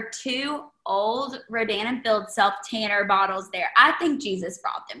there are two old Rodan & Field self-tanner bottles there. I think Jesus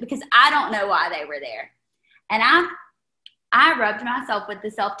brought them because I don't know why they were there. And I rubbed myself with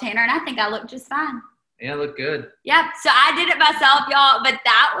the self-tanner, and I think I looked just fine. Yeah, it looked good. Yep. So I did it myself, y'all. But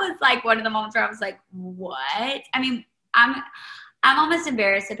that was like one of the moments where I was like, what? I mean, I'm almost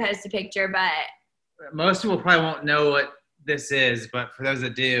embarrassed to post a picture, but most people probably won't know what this is, but for those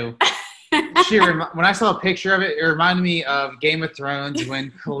that do, When I saw a picture of it, it reminded me of Game of Thrones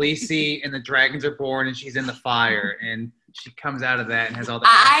when Khaleesi and the dragons are born and she's in the fire and she comes out of that and has all the.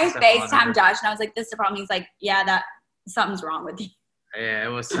 I FaceTimed Josh and I was like, "This is the problem." He's like, "Yeah, something's wrong with you." Yeah, it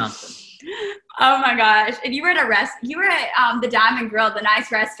was something. Oh my gosh! And you were at the Diamond Grill, the nice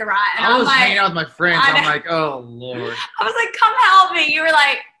restaurant. And I was hanging out with my friends. I'm like, oh Lord. I was like, "Come help me!" You were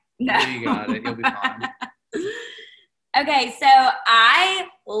like, "No, you got it. You'll be fine." Okay, so I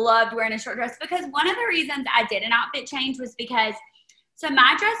loved wearing a short dress because one of the reasons I did an outfit change was because, so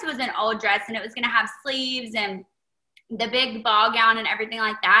my dress was an old dress and it was going to have sleeves and the big ball gown and everything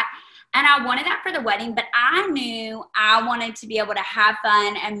like that. And I wanted that for the wedding, but I knew I wanted to be able to have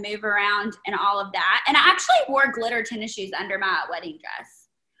fun and move around and all of that. And I actually wore glitter tennis shoes under my wedding dress.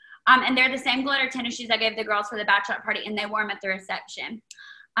 And they're the same glitter tennis shoes I gave the girls for the bachelorette party, and they wore them at the reception.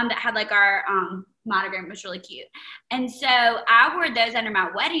 That had like our monogram, was really cute. And so I wore those under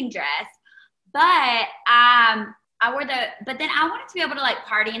my wedding dress, but but then I wanted to be able to like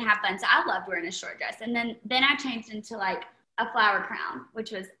party and have fun. So I loved wearing a short dress. And then I changed into like a flower crown,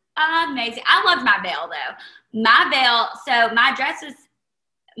 which was amazing. I loved my veil though. So my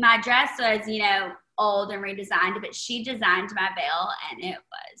dress was, you know, old and redesigned, but she designed my veil and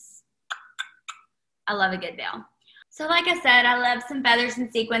I love a good veil. So like I said, I love some feathers and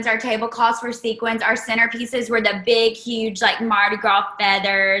sequins. Our table calls for sequins. Our centerpieces were the big, huge, like Mardi Gras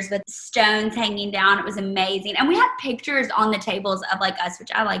feathers with stones hanging down. It was amazing. And we had pictures on the tables of like us,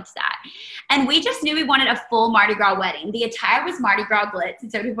 which I liked that. And we just knew we wanted a full Mardi Gras wedding. The attire was Mardi Gras glitz.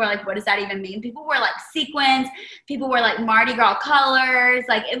 And so people were like, what does that even mean? People wore like sequins. People wore like Mardi Gras colors.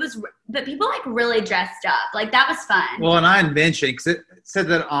 But people like really dressed up. Like that was fun. Well, and I had mentioned, because it said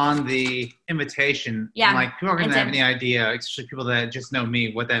that on the invitation. Yeah. I'm like, people aren't going to have any idea, especially people that just know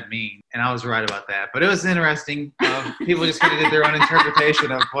me, what that means. And I was right about that. But it was interesting. People just kind of did their own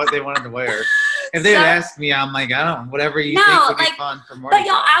interpretation of what they wanted to wear. If they had asked me, I'm like, I don't know, whatever you think would be fun for Mardi Gras. But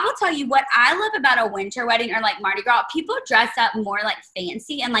y'all, I will tell you what I love about a winter wedding or like Mardi Gras. People dress up more like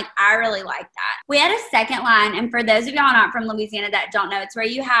fancy, and like I really like that. We had a second line, and for those of y'all not from Louisiana that don't know, it's where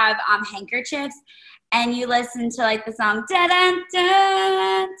you have handkerchiefs and you listen to like the song da da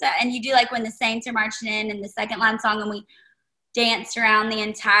da da, and you do like when the saints are marching in the second line song, and we danced around the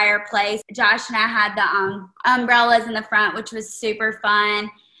entire place. Josh and I had the umbrellas in the front, which was super fun.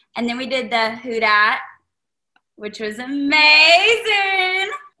 And then we did the Houdat, which was amazing.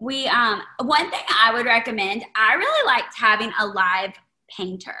 We one thing I would recommend, I really liked having a live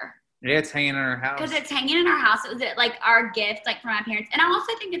painter. Yeah, it's hanging in our house. Because it's hanging in our house. It was like our gift, like from my parents. And I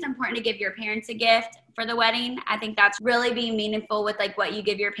also think it's important to give your parents a gift for the wedding. I think that's really being meaningful with like what you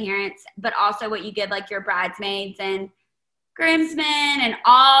give your parents, but also what you give like your bridesmaids and groomsmen and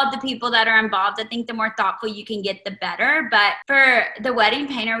all the people that are involved. I think the more thoughtful you can get, the better. But for the wedding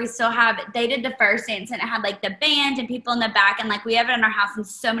painter, they did the first dance and it had like the band and people in the back, and like we have it in our house and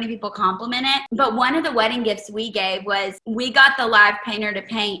so many people compliment it. But one of the wedding gifts we gave was we got the live painter to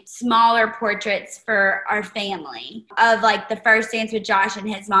paint smaller portraits for our family of like the first dance with Josh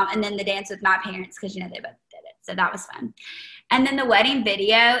and his mom, and then the dance with my parents, because you know they both did it. So that was fun. And then the wedding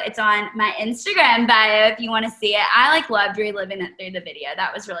video, it's on my Instagram bio if you want to see it. I loved reliving it through the video.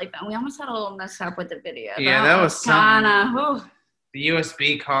 That was really fun. We almost had a little mess up with the video. Yeah, that was something. The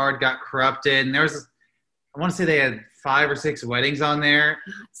USB card got corrupted, and I want to say they had 5 or 6 weddings on there.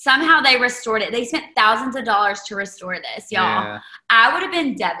 Somehow they restored it. They spent thousands of dollars to restore this, y'all. Yeah. I would have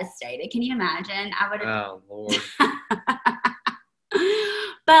been devastated. Can you imagine? Oh, Lord.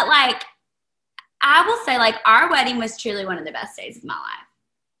 But I will say, our wedding was truly one of the best days of my life.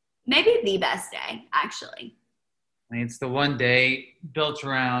 Maybe the best day, actually. I mean, it's the one day built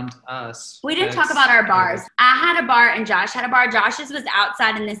around us. We didn't talk about our bars. I had a bar and Josh had a bar. Josh's was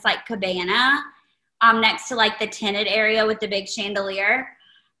outside in this, cabana next to, the tinted area with the big chandelier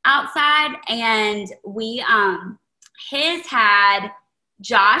outside. And his had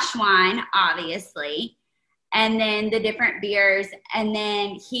Josh wine, obviously, and then the different beers. And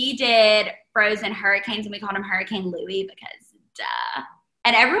then he did frozen hurricanes, and we called him Hurricane Louis because duh.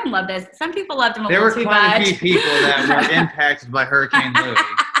 And everyone loved us. Some people loved him a little too much. There were quite a few people that were impacted by Hurricane Louis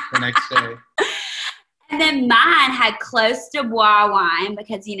the next day. And then mine had Clos du Bois wine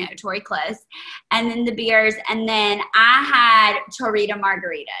because, Tori Close. And then the beers. And then I had Torita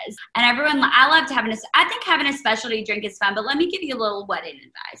margaritas. And I loved I think having a specialty drink is fun, but let me give you a little wedding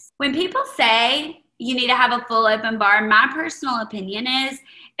advice. When people say you need to have a full open bar, my personal opinion is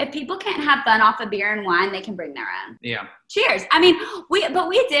if people can't have fun off of beer and wine, they can bring their own. Yeah. Cheers. I mean, we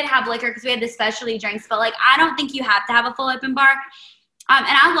did have liquor because we had the specialty drinks, but I don't think you have to have a full open bar. And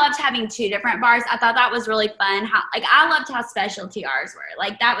I loved having 2 different bars. I thought that was really fun. I loved how specialty ours were.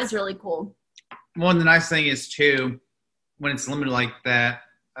 Like, that was really cool. Well, and the nice thing is, too, when it's limited like that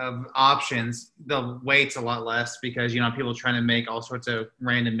of options, the wait's a lot less because, people trying to make all sorts of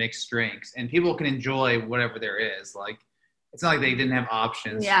random mixed drinks. And people can enjoy whatever there is. Like, it's not like they didn't have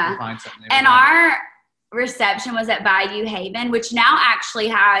options to find something. And our reception was at Bayou Haven, which now actually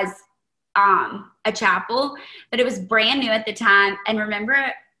has a chapel, but it was brand new at the time. And remember,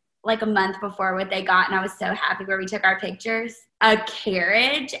 like a month before, what they got, and I was so happy, where we took our pictures, a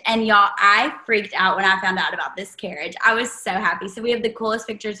carriage. And y'all, I freaked out when I found out about this carriage. I was so happy. So we have the coolest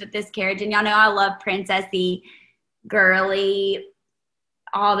pictures with this carriage, and y'all know I love princessy, girly,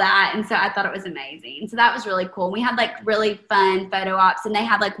 all that. And so I thought it was amazing. So that was really cool. We had like really fun photo ops, and they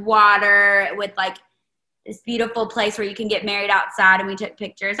had like water with like this beautiful place where you can get married outside, and we took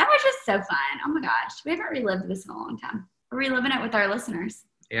pictures. That was just so fun. Oh my gosh. We haven't relived this in a long time. We're reliving it with our listeners.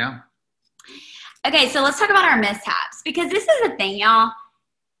 Yeah. Okay, so let's talk about our mishaps, because this is the thing, y'all.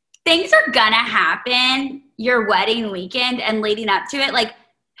 Things are gonna happen your wedding weekend and leading up to it. Like,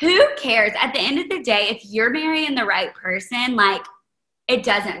 who cares? At the end of the day, if you're marrying the right person, like, it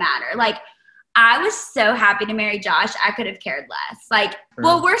doesn't matter. Like, I was so happy to marry Josh. I could have cared less. Like,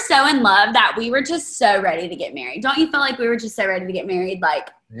 well, we're so in love that we were just so ready to get married. Don't you feel like we were just so ready to get married? Like,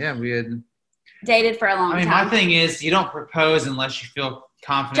 yeah, we had dated for a long time. My thing is, you don't propose unless you feel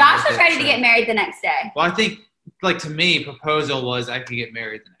confident. Josh was ready to get married the next day. Well, I think, like, to me, proposal was I could get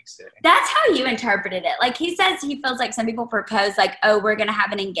married the next day. That's how you interpreted it. Like, he says he feels like some people propose like, oh, we're going to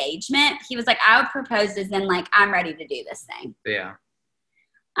have an engagement. He was like, I would propose as in, like, I'm ready to do this thing. Yeah.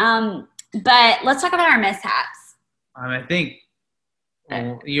 But let's talk about our mishaps. I think,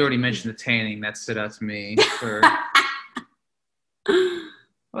 well, you already mentioned the tanning. That stood out to me.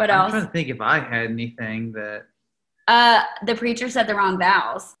 What else? I'm trying to think if I had anything that. The preacher said the wrong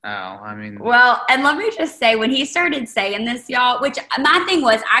vows. Oh, I mean. Well, and let me just say, when he started saying this, y'all, which my thing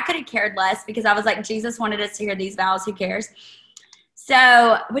was, I could have cared less because I was like, Jesus wanted us to hear these vows. Who cares?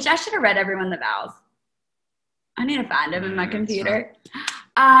 So, which I should have read everyone the vows. I need to find them in my computer.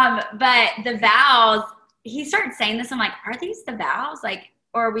 But the vows, he started saying this. I'm like, are these the vows? Like,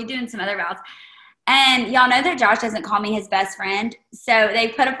 or are we doing some other vows? And y'all know that Josh doesn't call me his best friend. So they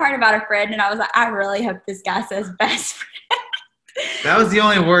put a part about a friend, and I was like, I really hope this guy says best friend. That was the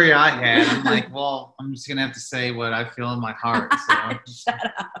only worry I had. I'm like, well, I'm just going to have to say what I feel in my heart. So.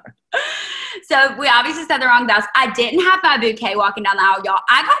 Shut up. So we obviously said the wrong vows. I didn't have my bouquet walking down the aisle, y'all.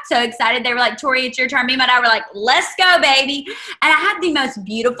 I got so excited. They were like, Tori, it's your turn. Me and my dad were like, let's go, baby. And I had the most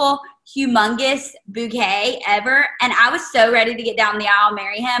beautiful, humongous bouquet ever. And I was so ready to get down the aisle and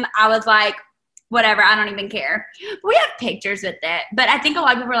marry him. I was like, whatever, I don't even care. We have pictures with it. But I think a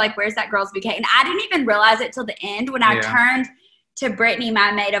lot of people were like, where's that girl's bouquet? And I didn't even realize it till the end when I turned to Brittany,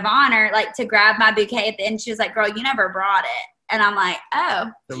 my maid of honor, like to grab my bouquet at the end. She was like, girl, you never brought it. And I'm like, oh.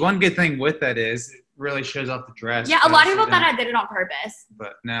 The one good thing with that is it really shows off the dress. Yeah, a lot of people thought I did it on purpose.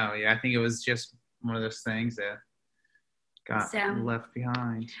 But no, I think it was just one of those things that got left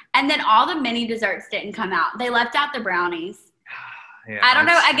behind. And then all the mini desserts didn't come out. They left out the brownies. I don't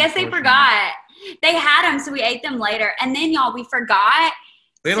know. I guess they forgot. They had them, so we ate them later. And then, y'all, we forgot.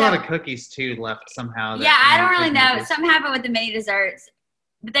 We had a lot of cookies, too, left somehow. Yeah, I don't really know. Something happened with the mini desserts.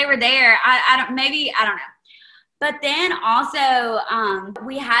 But they were there. I don't know. But then also,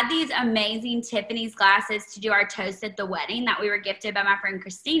 we had these amazing Tiffany's glasses to do our toast at the wedding that we were gifted by my friend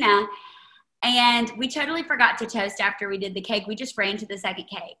Christina. And we totally forgot to toast after we did the cake. We just ran to the second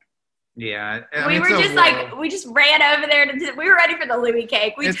cake. Yeah. We were just like, we just ran over there. We were ready for the Louis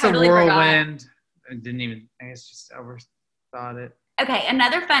cake. We totally forgot. It's a whirlwind. I guess just overthought it. Okay,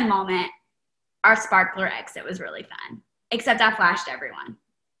 another fun moment, our sparkler exit was really fun. Except I flashed everyone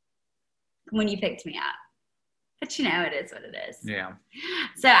when you picked me up. But it is what it is. Yeah.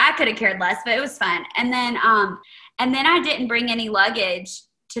 So I could have cared less, but it was fun. And then I didn't bring any luggage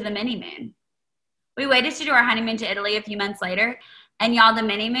to the mini moon. We waited to do our honeymoon to Italy a few months later. And y'all, the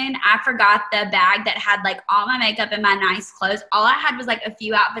mini moon, I forgot the bag that had like all my makeup and my nice clothes. All I had was like a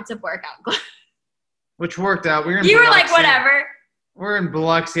few outfits of workout clothes. Which worked out. You were like, whatever. We're in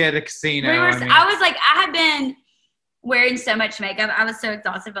Biloxi at a casino. I was like, I had been wearing so much makeup. I was so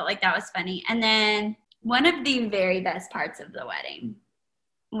exhausted, but like that was funny. And then one of the very best parts of the wedding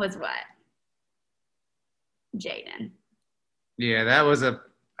was what? Jaden. Yeah, that was a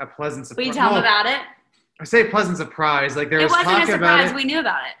pleasant surprise. Will you tell them about it? I say pleasant surprise. Like it wasn't a surprise. We knew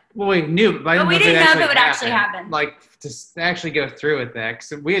about it. Well, we knew, but we didn't know if it would actually happen. Like to actually go through with that,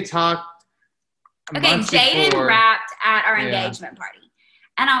 because we had talked. Okay, Jaden rapped at our engagement party.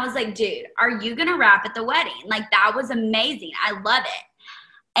 And I was like, dude, are you going to rap at the wedding? Like, that was amazing. I love it.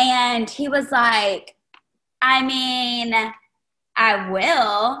 And he was like, I mean, I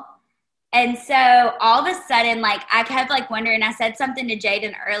will. And so all of a sudden, like, I kept like wondering, I said something to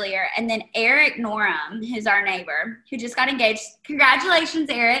Jaden earlier, and then Eric Norum, who's our neighbor, who just got engaged, congratulations,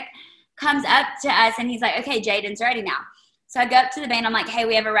 Eric, comes up to us and he's like, okay, Jaden's ready now. So I go up to the band, I'm like, hey,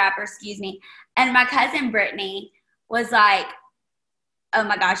 we have a rapper, excuse me. And my cousin Brittany was like, oh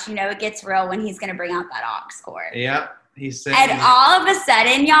my gosh, you know, it gets real when he's going to bring out that aux cord. Yep. He said, and all of a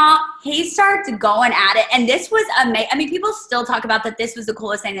sudden, y'all, he starts going at it. And this was amazing. I mean, people still talk about that this was the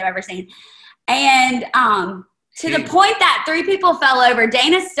coolest thing they've ever seen. And to the point that 3 people fell over.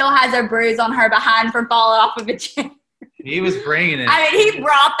 Dana still has a bruise on her behind from falling off of a chair. He was bringing it. I mean, he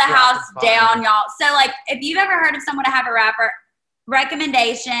brought the house down, y'all. So, like, if you've ever heard of someone to have a rapper,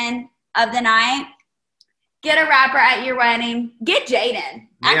 recommendation of the night, get a rapper at your wedding. Get Jaden.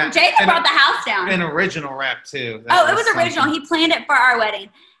 Yeah. Jaden brought the house down. An original rap, too. It was original. He planned it for our wedding.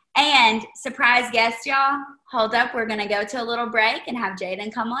 And surprise guest, y'all. Hold up. We're going to go to a little break and have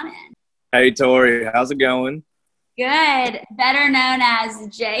Jaden come on in. Hey, Tori. How's it going? Good. Better known as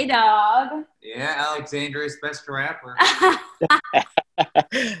J-Dog. Yeah, Alexandria's best rapper.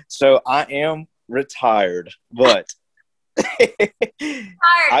 So I am retired, but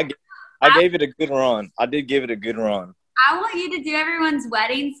I gave it a good run. I did give it a good run. I want you to do everyone's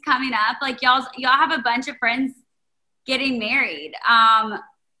weddings coming up. Like y'all have a bunch of friends getting married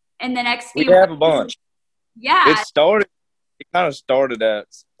in the next few We have a bunch. Yeah. It kind of started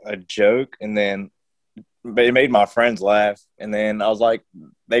as a joke, and then it made my friends laugh. And then I was like,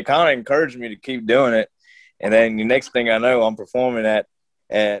 they kind of encouraged me to keep doing it. And then the next thing I know, I'm performing at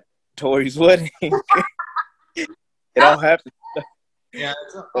Tori's wedding. It all happened. Yeah,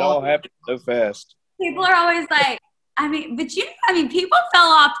 it all happened so fast. People are always like, people fell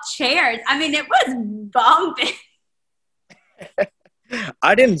off chairs. I mean, it was bumping.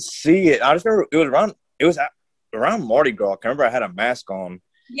 I didn't see it. I just remember it was around Mardi Gras. I remember I had a mask on.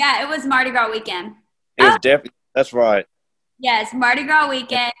 Yeah, it was Mardi Gras weekend. It was definitely, that's right. Yes, Mardi Gras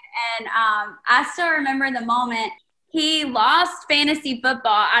weekend. And I still remember the moment he lost fantasy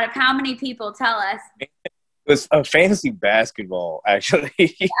football out of how many people? Tell us. It was a fantasy basketball,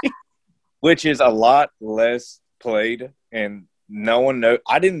 actually, which is a lot less played, and no one knows.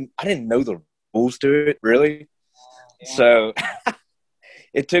 I didn't know the rules to it, really. Yeah. So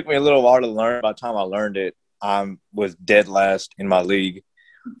it took me a little while to learn. By the time I learned it, I was dead last in my league.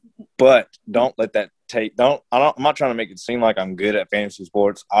 But don't let that I'm not trying to make it seem like I'm good at fantasy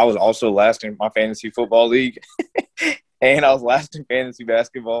sports. I was also last in my fantasy football league, and I was last in fantasy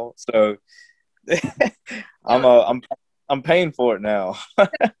basketball. So I'm paying for it now.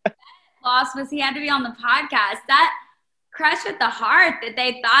 Loss was he had to be on the podcast. That crushed at the heart that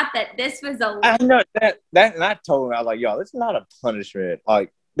they thought that this was a. I know that, and I told him, I was like, "Yo, this is not a punishment.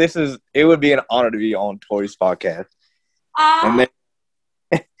 Like, it would be an honor to be on Tori's podcast."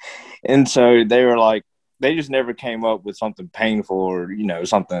 And so they were like, they just never came up with something painful or, you know,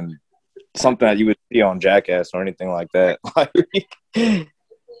 something that you would see on Jackass or anything like that. Josh,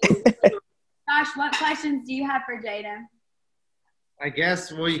 what questions do you have for Jaden? I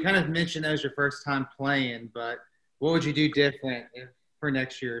guess, well, you kind of mentioned that was your first time playing, but what would you do different for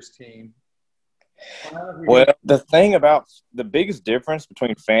next year's team? Well, the biggest difference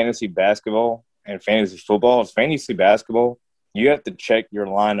between fantasy basketball and fantasy football is fantasy basketball, you have to check your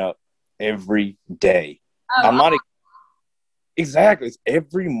lineup every day. Exactly. It's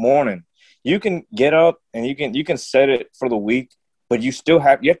every morning. You can get up and you can set it for the week, but you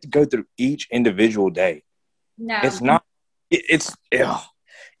have to go through each individual day. No. It's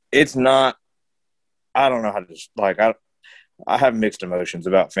not, I don't know how to I have mixed emotions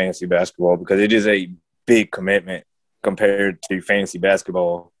about fantasy basketball because it is a big commitment compared to fantasy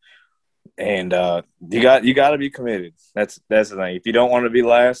basketball. And you got to be committed. That's the thing. If you don't want to be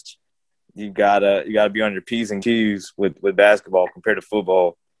last, you gotta be on your P's and Q's with basketball compared to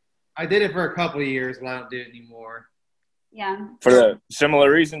football. I did it for a couple of years, but I don't do it anymore. Yeah. For the similar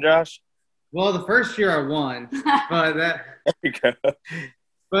reason, Josh? Well, the first year I won, but that. There you go.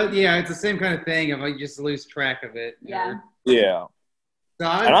 But yeah, it's the same kind of thing. If I just lose track of it. Yeah. Yeah. So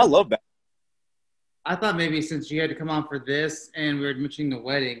I love that. I thought maybe since you had to come on for this and we were mentioning the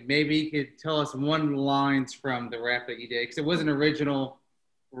wedding, maybe you could tell us one lines from the rap that you did because it was an original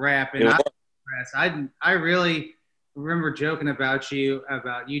rap, and I really remember joking about you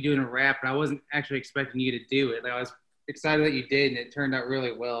doing a rap, and I wasn't actually expecting you to do it. Like I was excited that you did, and it turned out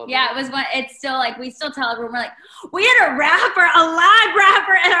really well. Yeah, it was one. It's still like we still tell everyone we're like we had a live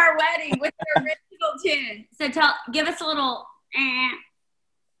rapper at our wedding with the original tune. So give us a little.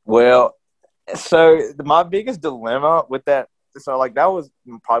 Well. So my biggest dilemma with that so like that was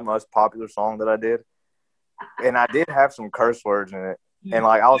probably my most popular song that I did, and I did have some curse words in it, and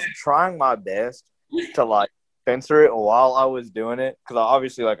like I was trying my best to like censor it while I was doing it because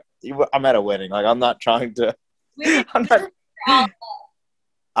obviously like I'm at a wedding, like I'm not trying to. I'm not.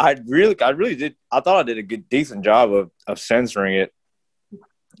 I really did. I thought I did a decent job of censoring it,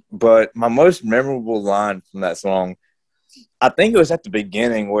 but my most memorable line from that song, I think it was at the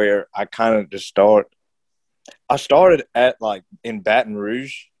beginning where I kind of just I started at like in Baton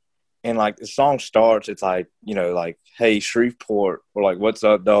Rouge, and like the song starts, it's like, you know, like, hey, Shreveport, or like, what's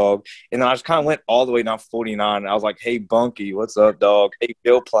up, dog? And then I just kind of went all the way down 49, and I was like, hey, Bunky, what's up, dog? Hey,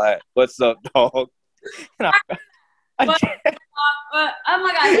 Bill Platt, what's up, dog? And oh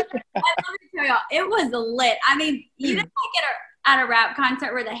my God. Let me tell y'all, it was lit. I mean, you know, like at a rap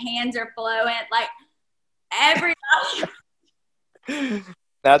concert where the hands are flowing, like everybody.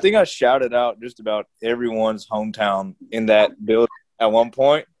 Now, I think I shouted out just about everyone's hometown in that building at one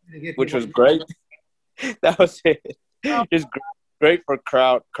point, which was great. That was it. Just great for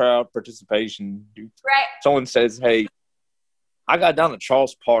crowd participation. Right. Someone says, hey, I got down to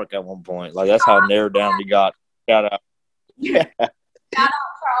Charles Park at one point. Like, that's how narrowed down we got. Shout out. Yeah. Shout out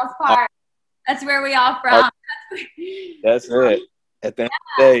Charles Park. That's where we all from. That's it. At the end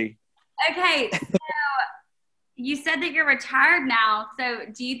of the day. Okay, so you said that you're retired now. So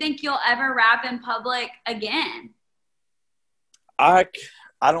do you think you'll ever rap in public again? I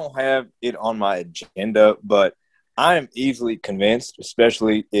don't have it on my agenda, but I am easily convinced,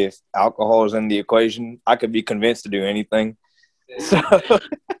 especially if alcohol is in the equation. I could be convinced to do anything. So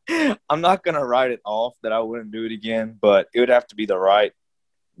I'm not going to write it off that I wouldn't do it again, but it would have to be the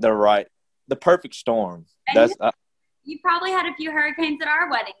perfect storm. You probably had a few hurricanes at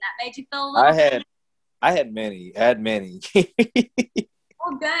our wedding that made you feel a little I had many. Well,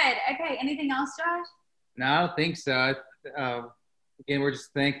 good. Okay. Anything else, Josh? No, I don't think so. Again, we're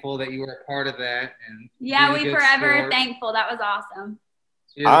just thankful that you were a part of that. And yeah, we forever are thankful. That was awesome.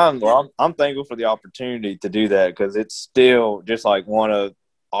 I'm thankful for the opportunity to do that because it's still just like one of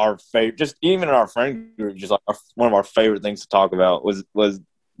our favorite, just even in our friend group, just like one of our favorite things to talk about was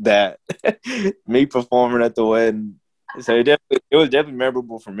that me performing at the wedding. So it was definitely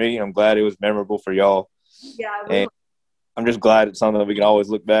memorable for me. I'm glad it was memorable for y'all. Yeah. And I'm just glad it's something that we can always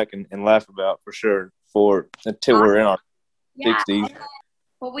look back and laugh about for sure until we're in our 60s.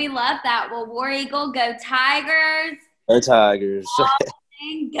 Well, we love that. Well, War Eagle, go Tigers. Go Tigers. Go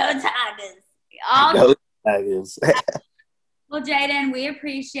Tigers. Go Tigers. Well, Jaden, we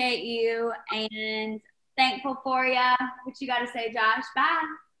appreciate you and thankful for you. What you got to say, Josh? Bye.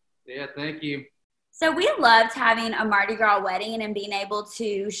 Yeah, thank you. So we loved having a Mardi Gras wedding and being able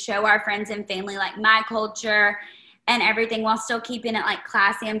to show our friends and family like my culture and everything while still keeping it like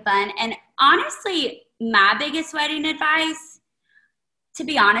classy and fun. And honestly, my biggest wedding advice, to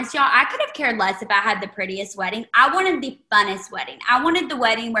be honest, y'all, I could have cared less if I had the prettiest wedding. I wanted the funnest wedding. I wanted the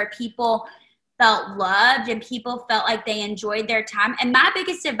wedding where people felt loved and people felt like they enjoyed their time. And my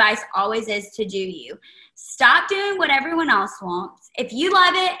biggest advice always is to do you. Stop doing what everyone else wants. If you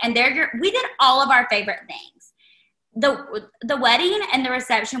love it and we did all of our favorite things. The wedding and the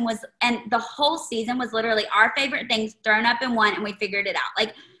reception and the whole season was literally our favorite things thrown up in one, and we figured it out.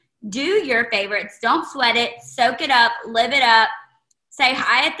 Like, do your favorites. Don't sweat it. Soak it up. Live it up. Say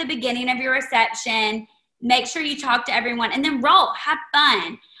hi at the beginning of your reception. Make sure you talk to everyone, and then roll. Have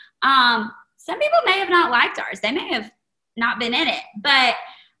fun. Some people may have not liked ours. They may have not been in it, but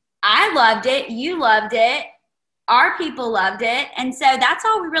I loved it. You loved it. Our people loved it. And so that's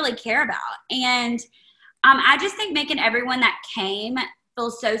all we really care about. And I just think making everyone that came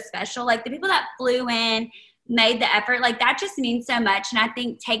feel so special. Like the people that flew in, made the effort, like that just means so much. And I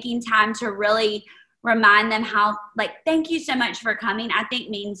think taking time to really remind them how, like, thank you so much for coming, I think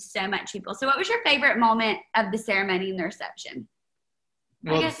means so much to people. So what was your favorite moment of the ceremony and the reception?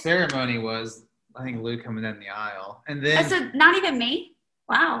 Well, the ceremony was, I think, Lou coming down the aisle. And then so not even me?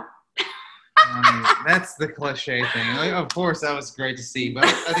 Wow. That's the cliche thing. Like, of course, that was great to see, but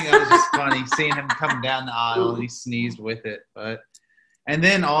I think that was just funny seeing him come down the aisle and he sneezed with it. And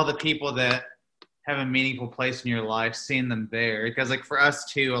then all the people that have a meaningful place in your life, seeing them there, because like for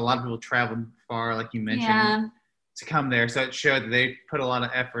us too, a lot of people traveled far, like you mentioned, to come there. So it showed that they put a lot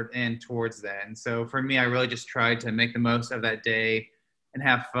of effort in towards that. And so for me, I really just tried to make the most of that day and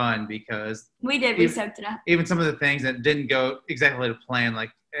have fun because we soaked it up. Even some of the things that didn't go exactly to plan,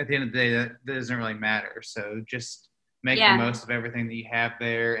 like at the end of the day, that doesn't really matter. So just make the most of everything that you have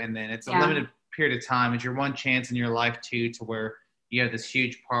there. And then it's a limited period of time. It's your one chance in your life too, to where you have this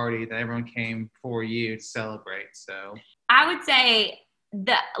huge party that everyone came for you to celebrate. So I would say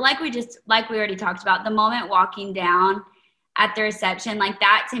like we already talked about, the moment walking down, at the reception, like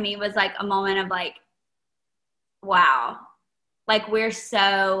that to me was like a moment of like, wow, like we're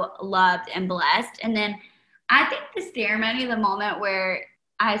so loved and blessed. And then I think the ceremony, the moment where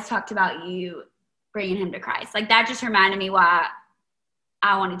I talked about you bringing him to Christ, like that just reminded me why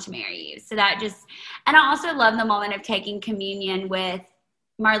I wanted to marry you. So that just, and I also love the moment of taking communion with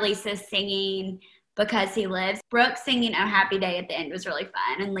Marlisa singing Because He Lives. Brooke singing Oh Happy Day at the end was really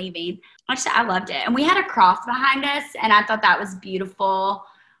fun, and leaving. I loved it. And we had a cross behind us, and I thought that was beautiful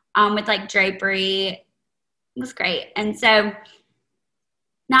with like drapery. It was great. And so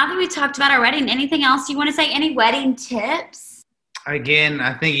now that we talked about our wedding, anything else you want to say? Any wedding tips? Again,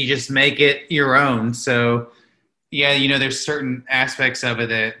 I think you just make it your own. So, yeah, there's certain aspects of it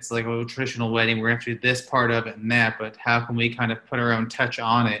that it's like a traditional wedding. We're going to have to do this part of it and that, but how can we kind of put our own touch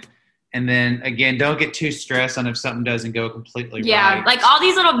on it? And then, again, don't get too stressed on if something doesn't go completely right. Yeah, like all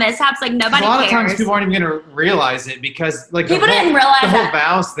these little mishaps, like nobody cares. A lot of times people aren't even going to realize it because, like, people didn't realize the that. whole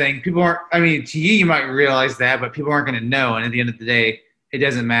vows thing, people aren't, I mean, to you might realize that, but people aren't going to know. And at the end of the day, it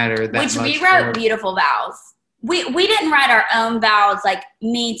doesn't matter that much. Which we wrote beautiful vows. We didn't write our own vows, like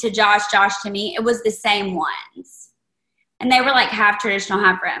me to Josh, Josh to me. It was the same ones. And they were like half traditional,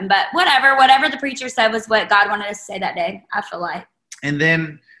 half written. But whatever the preacher said was what God wanted us to say that day, I feel like. And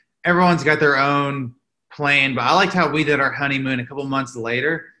then everyone's got their own plan, but I liked how we did our honeymoon a couple months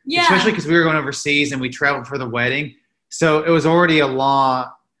later. Yeah. Especially because we were going overseas and we traveled for the wedding. So it was already a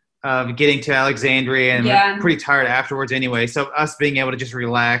law of getting to Alexandria, and we're pretty tired afterwards anyway. So us being able to just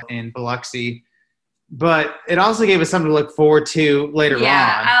relax in Biloxi. But it also gave us something to look forward to later on.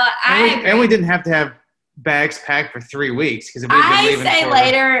 And we didn't have to have bags packed for 3 weeks because I say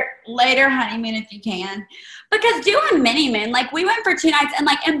later honeymoon if you can, because doing mini moon, like we went for 2 nights, and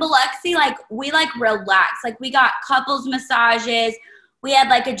like in Biloxi, like we like relaxed, like we got couples massages, we had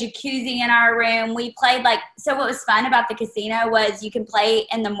like a jacuzzi in our room, we played like, so what was fun about the casino was you can play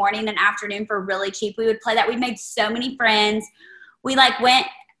in the morning and afternoon for really cheap. We would play that. We made so many friends. We like went,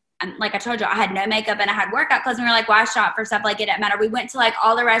 like I told you, I had no makeup and I had workout clothes, and we were like, why shop for stuff? Like, it didn't matter. We went to like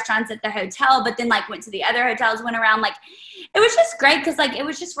all the restaurants at the hotel, but then like went to the other hotels, went around. Like, it was just great because like it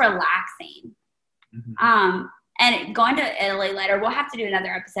was just relaxing. Mm-hmm. And going to Italy later, we'll have to do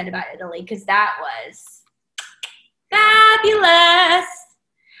another episode about Italy because that was fabulous.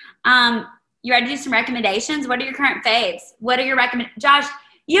 You ready to do some recommendations? What are your current faves? What are your Josh,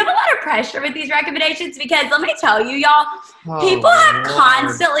 you have a lot of pressure with these recommendations because let me tell you, y'all, people have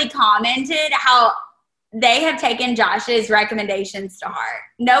constantly commented how they have taken Josh's recommendations to heart.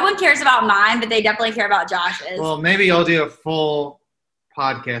 No one cares about mine, but they definitely care about Josh's. Well, maybe I'll do a full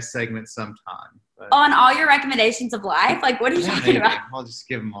podcast segment sometime. On all your recommendations of life? Like, what are you talking about? I'll just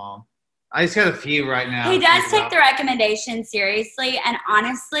give them all. I just got a few right now. He does take the recommendations seriously, and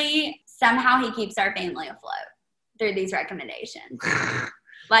honestly, somehow he keeps our family afloat through these recommendations.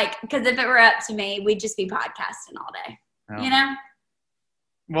 Like, because if it were up to me, we'd just be podcasting all day, you know?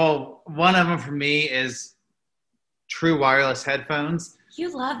 Well, one of them for me is true wireless headphones.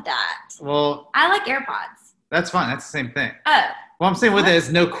 You love that. Well, I like AirPods. That's fine. That's the same thing. Oh. Well, I'm saying with it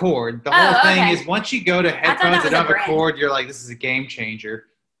is no cord. The whole thing is once you go to headphones that don't have a cord, you're like, this is a game changer.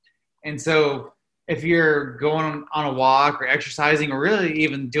 And so if you're going on a walk or exercising or really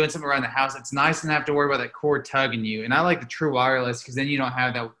even doing something around the house, it's nice to not have to worry about that cord tugging you. And I like the true wireless because then you don't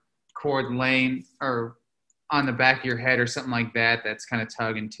have that cord laying or on the back of your head or something like that that's kind of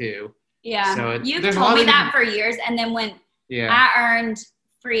tugging too. Yeah. So you've told me that for years. And then when I earned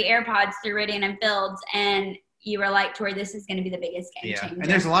free AirPods through Ridian and Fields, and you were like, Tori, this is going to be the biggest game changer. And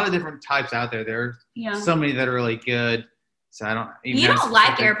there's a lot of different types out there. There are so many that are really good. So I don't even. You don't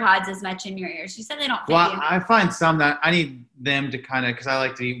like AirPods as much in your ears. You said they don't fit you. Well, I find some that I need them to kind of, because I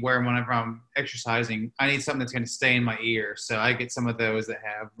like to wear them whenever I'm exercising. I need something that's going to stay in my ear. So I get some of those that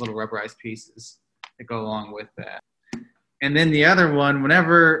have little rubberized pieces that go along with that. And then the other one,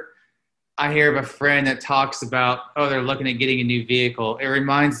 whenever I hear of a friend that talks about, they're looking at getting a new vehicle, it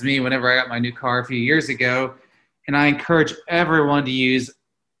reminds me whenever I got my new car a few years ago, and I encourage everyone to use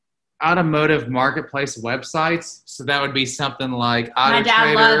automotive marketplace websites. So that would be something like Auto Trader,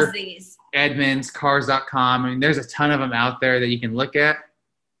 my dad loves these. Edmunds, Cars.com. I mean, there's a ton of them out there that you can look at.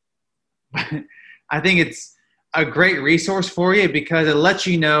 I think it's a great resource for you because it lets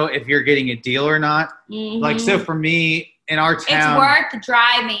you know if you're getting a deal or not. Mm-hmm. Like, so for me, in our town, it's worth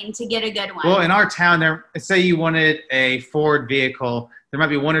driving to get a good one. Well, in our town, say you wanted a Ford vehicle, there might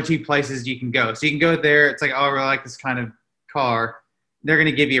be 1 or 2 places you can go. So you can go there. It's like, I really like this kind of car. They're going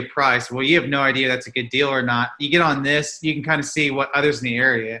to give you a price. Well, you have no idea that's a good deal or not. You get on this, you can kind of see what others in the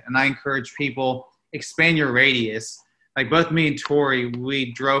area. And I encourage people, expand your radius. Like both me and Tori,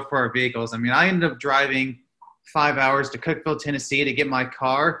 we drove for our vehicles. I mean, I ended up driving 5 hours to Cookeville, Tennessee to get my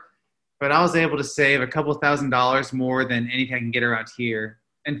car, but I was able to save a couple $1,000s more than anything I can get around here.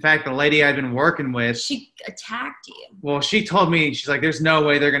 In fact, the lady I'd been working with, She attacked you. well, she told me, she's like, there's no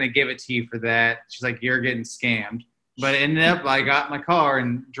way they're going to give it to you for that. She's like, you're getting scammed. But it ended up, I got my car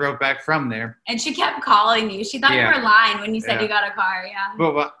and drove back from there. And she kept calling you. She thought Yeah. you were lying when you said Yeah. you got a car. Yeah.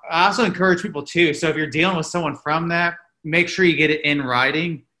 But I also encourage people too. So if you're dealing with someone from that, make sure you get it in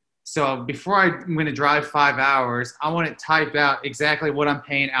writing. So before I'm going to drive 5 hours, I want it typed out exactly what I'm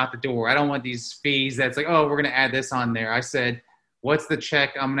paying out the door. I don't want these fees that's like, oh, we're going to add this on there. I said, what's the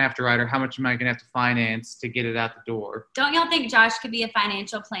check I'm going to have to write, or how much am I going to have to finance to get it out the door? Don't y'all think Josh could be a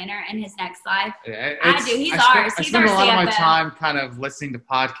financial planner in his next life? Yeah, I do. He's ours. I He's spend our a lot of my CFO. time kind of listening to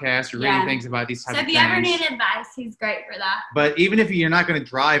podcasts or Yeah. reading things about these types So of if things. you ever need advice, he's great for that. But even if you're not going to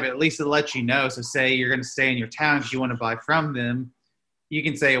drive, at least it'll let you know. So say you're going to stay in your town because you want to buy from them. You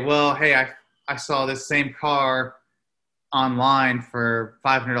can say, well, hey, I saw this same car online for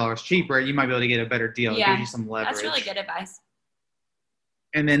 $500 cheaper. You might be able to get a better deal. Yeah. It gives you some leverage. That's really good advice.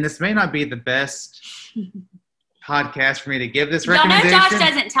 And then this may not be the best podcast for me to give this Y'all know recommendation. Josh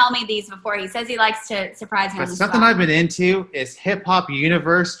doesn't tell me these before. He says he likes to surprise me on But the something spot. I've been into is Hip Hop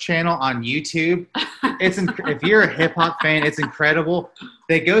Universe channel on YouTube. If you're a hip hop fan, it's incredible.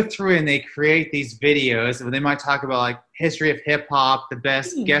 They go through and they create these videos where they might talk about like history of hip hop, the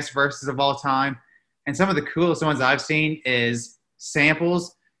best guest verses of all time. And some of the coolest ones I've seen is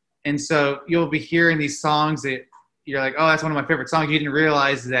samples. And so you'll be hearing these songs that you're like, oh, that's one of my favorite songs. You didn't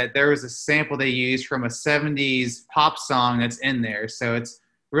realize that there was a sample they used from a 70s pop song that's in there. So it's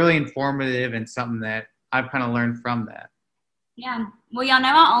really informative and something that I've kind of learned from that. Yeah. Well, y'all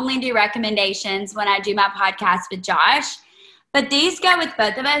know I only do recommendations when I do my podcast with Josh, but these go with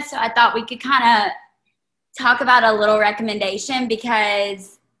both of us. So I thought we could kind of talk about a little recommendation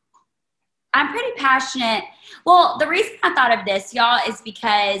because I'm pretty passionate. Well, the reason I thought of this, y'all, is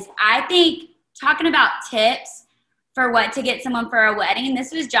because I think talking about tips for what to get someone for a wedding,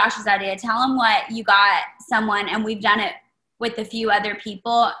 this was Josh's idea. Tell them what you got someone, and we've done it with a few other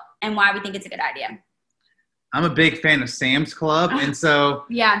people and why we think it's a good idea. I'm a big fan of Sam's Club, and so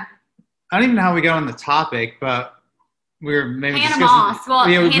Yeah. I don't even know how we got on the topic, but we were maybe Hannah discussing, Moss. Well,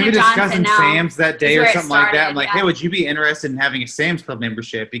 we were Hannah maybe Johnson discussing now Sam's that day is or where it something like that. started, I'm like, yeah. hey, would you be interested in having a Sam's Club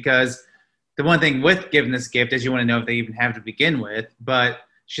membership? Because the one thing with giving this gift is you want to know if they even have to begin with. But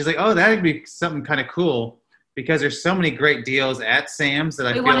she's like, oh, that would be something kind of cool because there's so many great deals at Sam's that I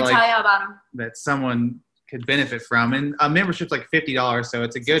We feel want to like tell you about them. that someone could benefit from. And a membership's like $50, so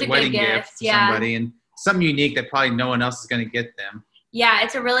it's a good a good wedding gift, gift for yeah. somebody and something unique that probably no one else is going to get them. Yeah,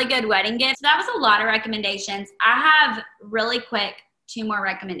 it's a really good wedding gift. So that was a lot of recommendations. I have really quick 2 more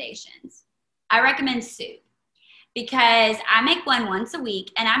recommendations. I recommend soup because I make one once a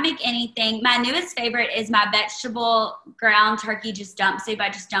week and I make anything. My newest favorite is my vegetable ground turkey just dump soup. I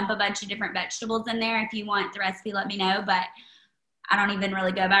just dump a bunch of different vegetables in there. If you want the recipe, let me know. But I don't even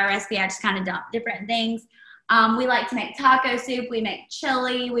really go by recipe. I just kind of dump different things. We like to make taco soup. We make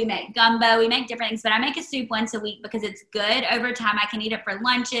chili. We make gumbo. We make different things. But I make a soup once a week because it's good over time. I can eat it for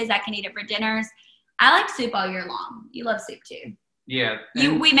lunches. I can eat it for dinners. I like soup all year long. You love soup too. Yeah.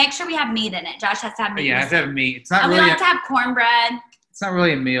 We make sure we have meat in it. Josh has to have meat. Yeah, I in have his to have meat. It's not soup. We really like to have cornbread. it's not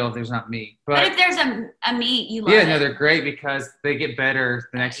really a meal if there's not meat. But if there's a meat, you love yeah, it. no, they're great because they get better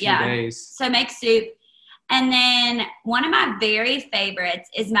the next few days. So make soup. And then one of my very favorites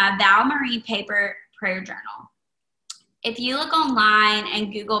is my Val Marie paper prayer journal. If you look online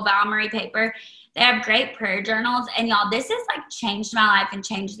and Google Val Marie paper, they have great prayer journals. And y'all, this has like changed my life and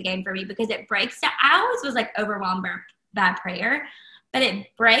changed the game for me because it breaks down. I always was like overwhelmed by prayer, but it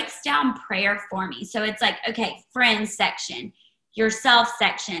breaks down prayer for me. So it's like, okay, friends section, yourself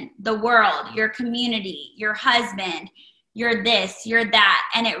section, the world, your community, your husband, you're this, you're that.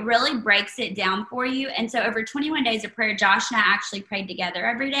 And it really breaks it down for you. And so over 21 days of prayer, Josh and I actually prayed together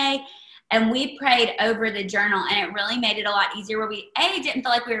every day. And we prayed over the journal, and it really made it a lot easier where we, A, didn't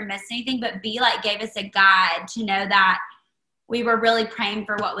feel like we were missing anything, but B, like gave us a guide to know that we were really praying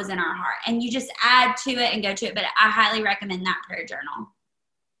for what was in our heart. And you just add to it and go to it, but I highly recommend that prayer journal.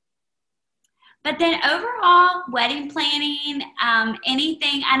 But then overall, wedding planning,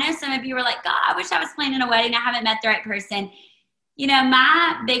 anything, I know some of you were like, God, I wish I was planning a wedding. I haven't met the right person. You know,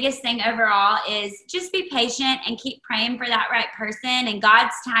 my biggest thing overall is just be patient and keep praying for that right person. And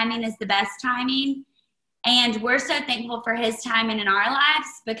God's timing is the best timing. And we're so thankful for his timing in our lives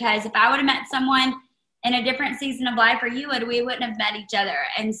because if I would have met someone in a different season of life or you would, we wouldn't have met each other.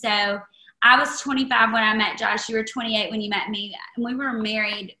 And so I was 25 when I met Josh. You were 28 when you met me. And we were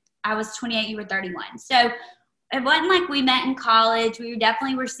married. I was 28. You were 31. So it wasn't like we met in college. We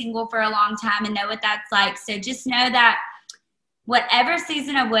definitely were single for a long time and know what that's like. So just know that whatever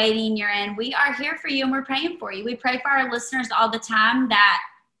season of waiting you're in, we are here for you and we're praying for you. We pray for our listeners all the time that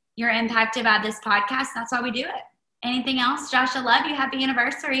you're impacted by this podcast. That's why we do it. Anything else? Josh, I love you. Happy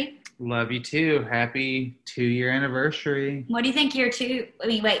anniversary. Love you too. Happy 2-year anniversary. What do you think year 3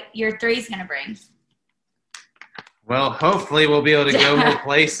 is going to bring? Well, hopefully we'll be able to go more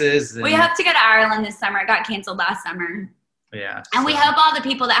places. We hope to go to Ireland this summer. It got canceled last summer. Yeah. And we hope all the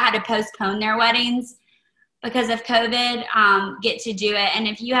people that had to postpone their weddings because of COVID get to do it. And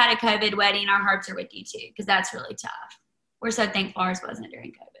if you had a COVID wedding, our hearts are with you too, because that's really tough. We're so thankful ours wasn't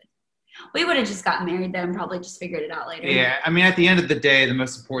during COVID. We would have just gotten married though and probably just figured it out later. Yeah, I mean, at the end of the day, the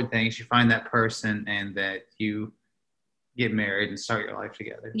most important thing is you find that person and that you get married and start your life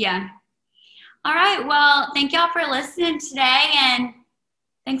together. Yeah. All right. Well, thank y'all for listening today, and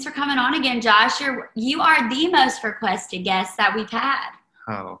thanks for coming on again, Josh. You are the most requested guest that we've had.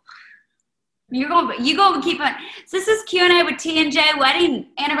 Oh. You're gonna keep on. So this is Q&A with T&J Wedding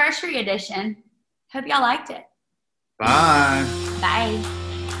Anniversary Edition. Hope y'all liked it. Bye. Bye.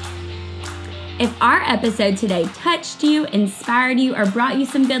 If our episode today touched you, inspired you, or brought you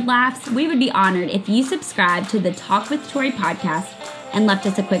some good laughs, we would be honored if you subscribed to the Talk with Tori podcast and left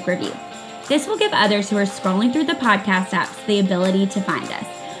us a quick review. This will give others who are scrolling through the podcast apps the ability to find us.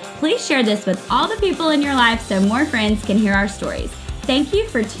 Please share this with all the people in your life so more friends can hear our stories. Thank you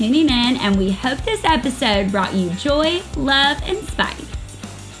for tuning in, and we hope this episode brought you joy, love, and spite.